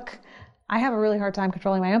say, look, I have a really hard time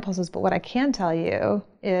controlling my impulses, but what I can tell you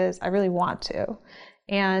is I really want to.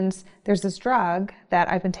 And there's this drug that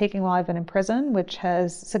I've been taking while I've been in prison, which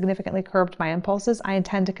has significantly curbed my impulses. I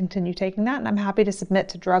intend to continue taking that, and I'm happy to submit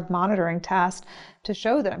to drug monitoring tests to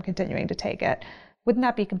show that I'm continuing to take it. Wouldn't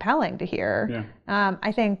that be compelling to hear? Yeah.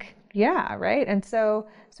 I think, yeah, right? And so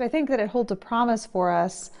I think that it holds a promise for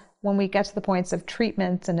us when we get to the points of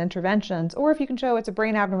treatments and interventions, or if you can show it's a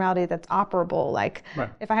brain abnormality that's operable, like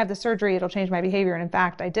if I have the surgery, it'll change my behavior. And in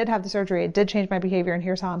fact, I did have the surgery, it did change my behavior, and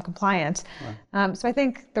here's how I'm compliant. So I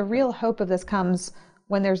think the real hope of this comes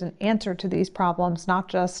when there's an answer to these problems, not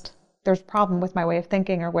just there's a problem with my way of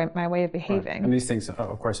thinking or my way of behaving. And these things,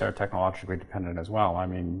 of course, are technologically dependent as well. I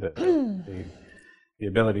mean, the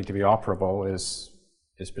ability to be operable is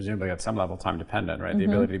presumably at some level time dependent, right? The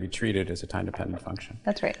ability to be treated is a time dependent function.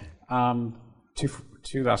 That's right.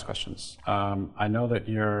 Two last questions. I know that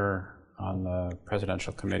you're on the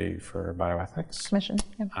Presidential Committee for Bioethics. Commission.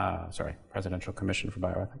 Yeah. Presidential Commission for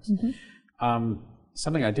Bioethics.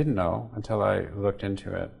 Something I didn't know until I looked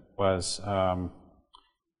into it was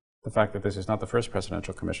the fact that this is not the first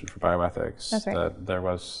Presidential Commission for Bioethics. That's right. That there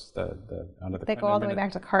was under the. They go all the way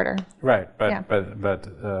back to Carter. Right, but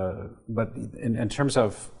in terms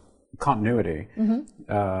of continuity,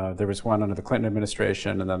 there was one under the Clinton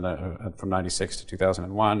administration, and then from '96 to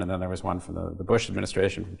 2001, and then there was one from the Bush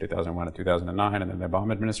administration from 2001 to 2009, and then the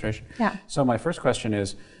Obama administration. Yeah. So my first question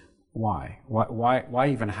is, why? Why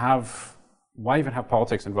even have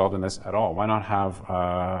politics involved in this at all? Why not have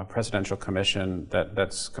a presidential commission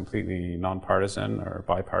that's completely nonpartisan or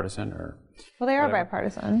bipartisan or? Well, they are whatever.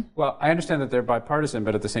 bipartisan. Well, I understand that they're bipartisan,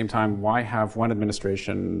 but at the same time, why have one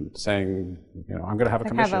administration saying, I'm going to have a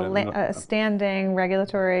commission? Have a standing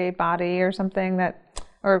regulatory body or something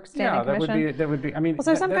or standing commission? Yeah, that would be. I mean, well,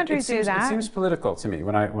 so some countries do that. It seems political to me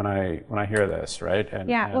when I hear this, right?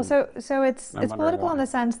 So it's political in the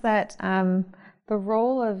sense that the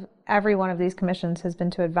role of every one of these commissions has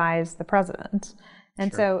been to advise the president.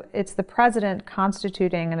 And so it's the president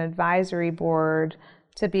constituting an advisory board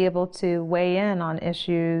to be able to weigh in on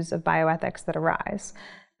issues of bioethics that arise.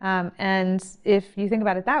 And if you think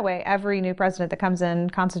about it that way, every new president that comes in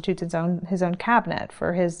constitutes his own cabinet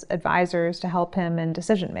for his advisors to help him in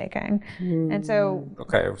decision making. And so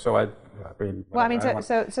so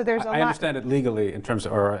there's a lot. I understand it legally in terms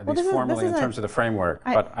of, or at least formally in terms of the framework.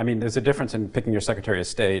 But I mean, there's a difference in picking your Secretary of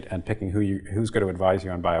State and picking who's going to advise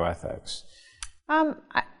you on bioethics.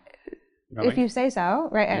 If you say so,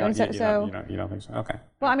 right? You don't think so? Okay.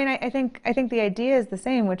 Well, I mean, I think the idea is the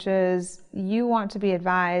same, which is you want to be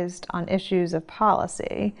advised on issues of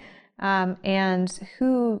policy, and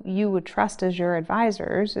who you would trust as your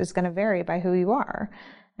advisors is going to vary by who you are.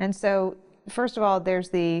 And so, first of all, there's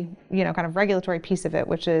the kind of regulatory piece of it,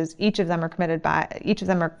 which is each of them are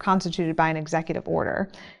constituted by an executive order,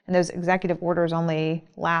 and those executive orders only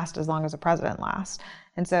last as long as the president lasts.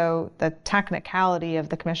 And so the technicality of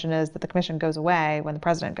the commission is that the commission goes away when the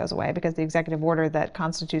president goes away because the executive order that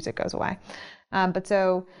constitutes it goes away. But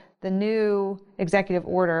so the new executive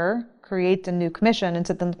order creates a new commission, and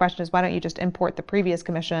so then the question is, why don't you just import the previous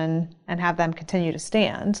commission and have them continue to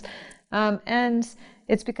stand? And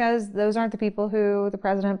it's because those aren't the people who the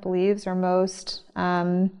president believes are most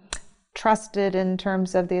trusted in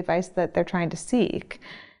terms of the advice that they're trying to seek.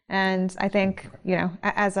 And I think,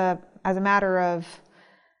 as a matter of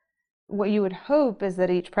what you would hope is that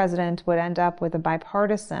each president would end up with a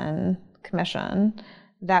bipartisan commission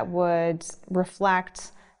that would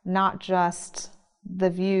reflect not just the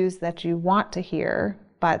views that you want to hear,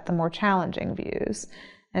 but the more challenging views.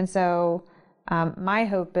 And so my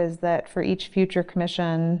hope is that for each future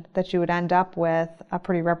commission that you would end up with a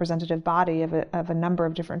pretty representative body of a number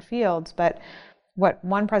of different fields, but what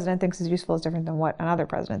one president thinks is useful is different than what another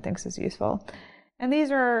president thinks is useful. And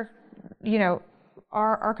these are,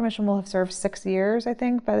 our commission will have served 6 years, I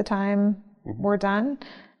think, by the time we're done.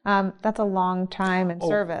 That's a long time in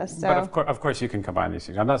service. So. But of course you can combine these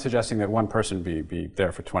things. I'm not suggesting that one person be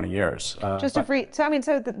there for 20 years. So the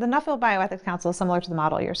Nuffield Bioethics Council is similar to the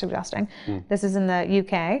model you're suggesting. This is in the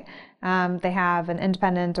UK. They have an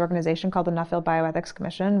independent organization called the Nuffield Bioethics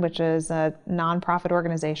Commission, which is a nonprofit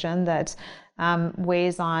organization that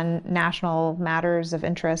weighs on national matters of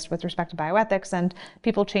interest with respect to bioethics. And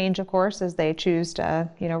people change, of course, as they choose to,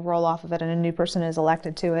 roll off of it, and a new person is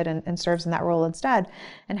elected to it and serves in that role instead.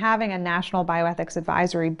 And having a national bioethics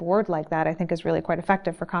advisory board like that, I think, is really quite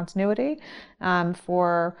effective for continuity,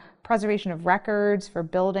 for preservation of records, for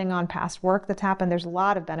building on past work that's happened. There's a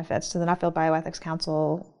lot of benefits to the Nuffield Bioethics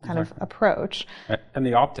Council kind of approach. And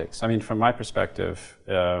the optics. I mean, from my perspective,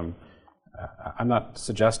 I'm not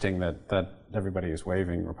suggesting that everybody is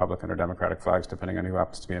waving Republican or Democratic flags depending on who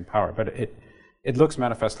happens to be in power, but it looks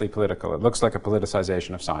manifestly political. It looks like a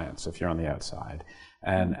politicization of science if you're on the outside,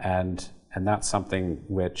 and that's something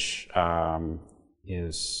which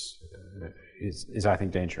is I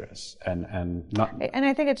think dangerous and not. And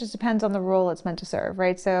I think it just depends on the role it's meant to serve,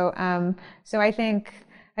 right? So I think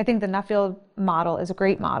the Nuffield model is a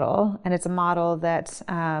great model, and it's a model that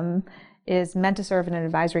is meant to serve in an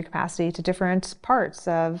advisory capacity to different parts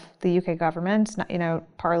of the UK government,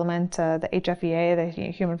 Parliament, the HFEA,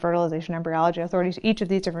 the Human Fertilization Embryology Authorities. Each of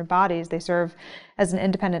these different bodies, they serve as an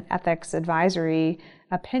independent ethics advisory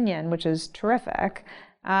opinion, which is terrific.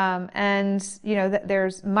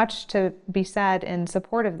 There's much to be said in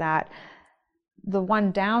support of that. The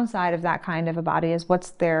one downside of that kind of a body is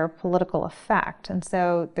what's their political effect. And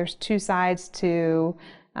so there's two sides to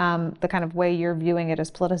the kind of way you're viewing it as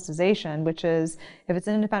politicization, which is if it's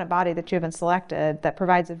an independent body that you haven't selected that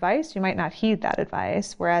provides advice, you might not heed that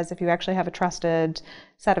advice. Whereas if you actually have a trusted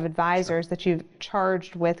set of advisors that you've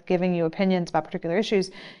charged with giving you opinions about particular issues,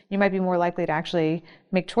 you might be more likely to actually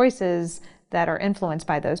make choices that are influenced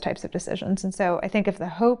by those types of decisions. And so I think if the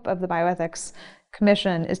hope of the Bioethics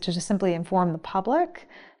Commission is to just simply inform the public,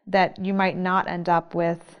 that you might not end up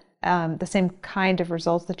with the same kind of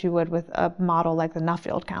results that you would with a model like the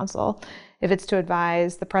Nuffield Council. If it's to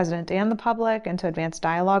advise the president and the public and to advance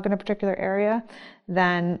dialogue in a particular area,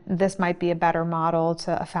 then this might be a better model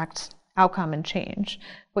to affect outcome and change.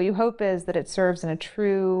 What you hope is that it serves in a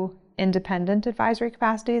true independent advisory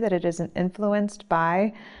capacity, that it isn't influenced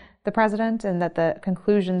by the president, and that the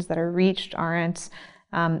conclusions that are reached aren't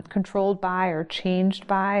controlled by or changed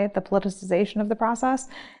by the politicization of the process.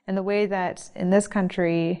 And the way that in this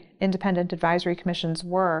country independent advisory commissions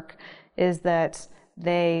work is that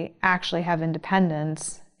they actually have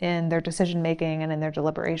independence in their decision making and in their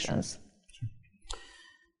deliberations.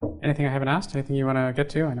 Sure. Anything I haven't asked? Anything you want to get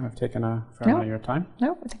to? I know I've taken a fair amount of your time.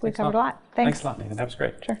 No, I think we covered a lot. Thanks a lot, Nita. That was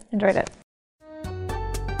great. Sure, enjoyed it.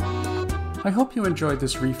 I hope you enjoyed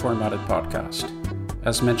this reformatted podcast.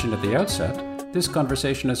 As mentioned at the outset, this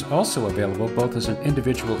conversation is also available both as an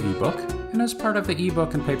individual ebook and as part of the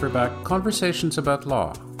ebook and paperback Conversations About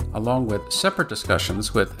Law, along with separate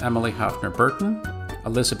discussions with Emily Hafner-Burton,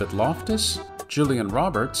 Elizabeth Loftus, Julian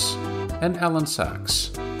Roberts, and Ellen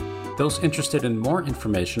Sachs. Those interested in more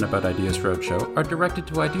information about Ideas Roadshow are directed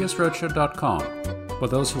to ideasroadshow.com, while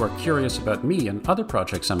those who are curious about me and other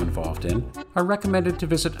projects I'm involved in are recommended to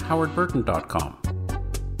visit howardburton.com.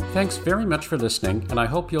 Thanks very much for listening, and I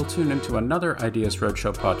hope you'll tune into another Ideas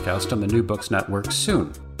Roadshow podcast on the New Books Network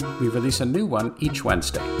soon. We release a new one each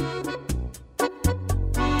Wednesday.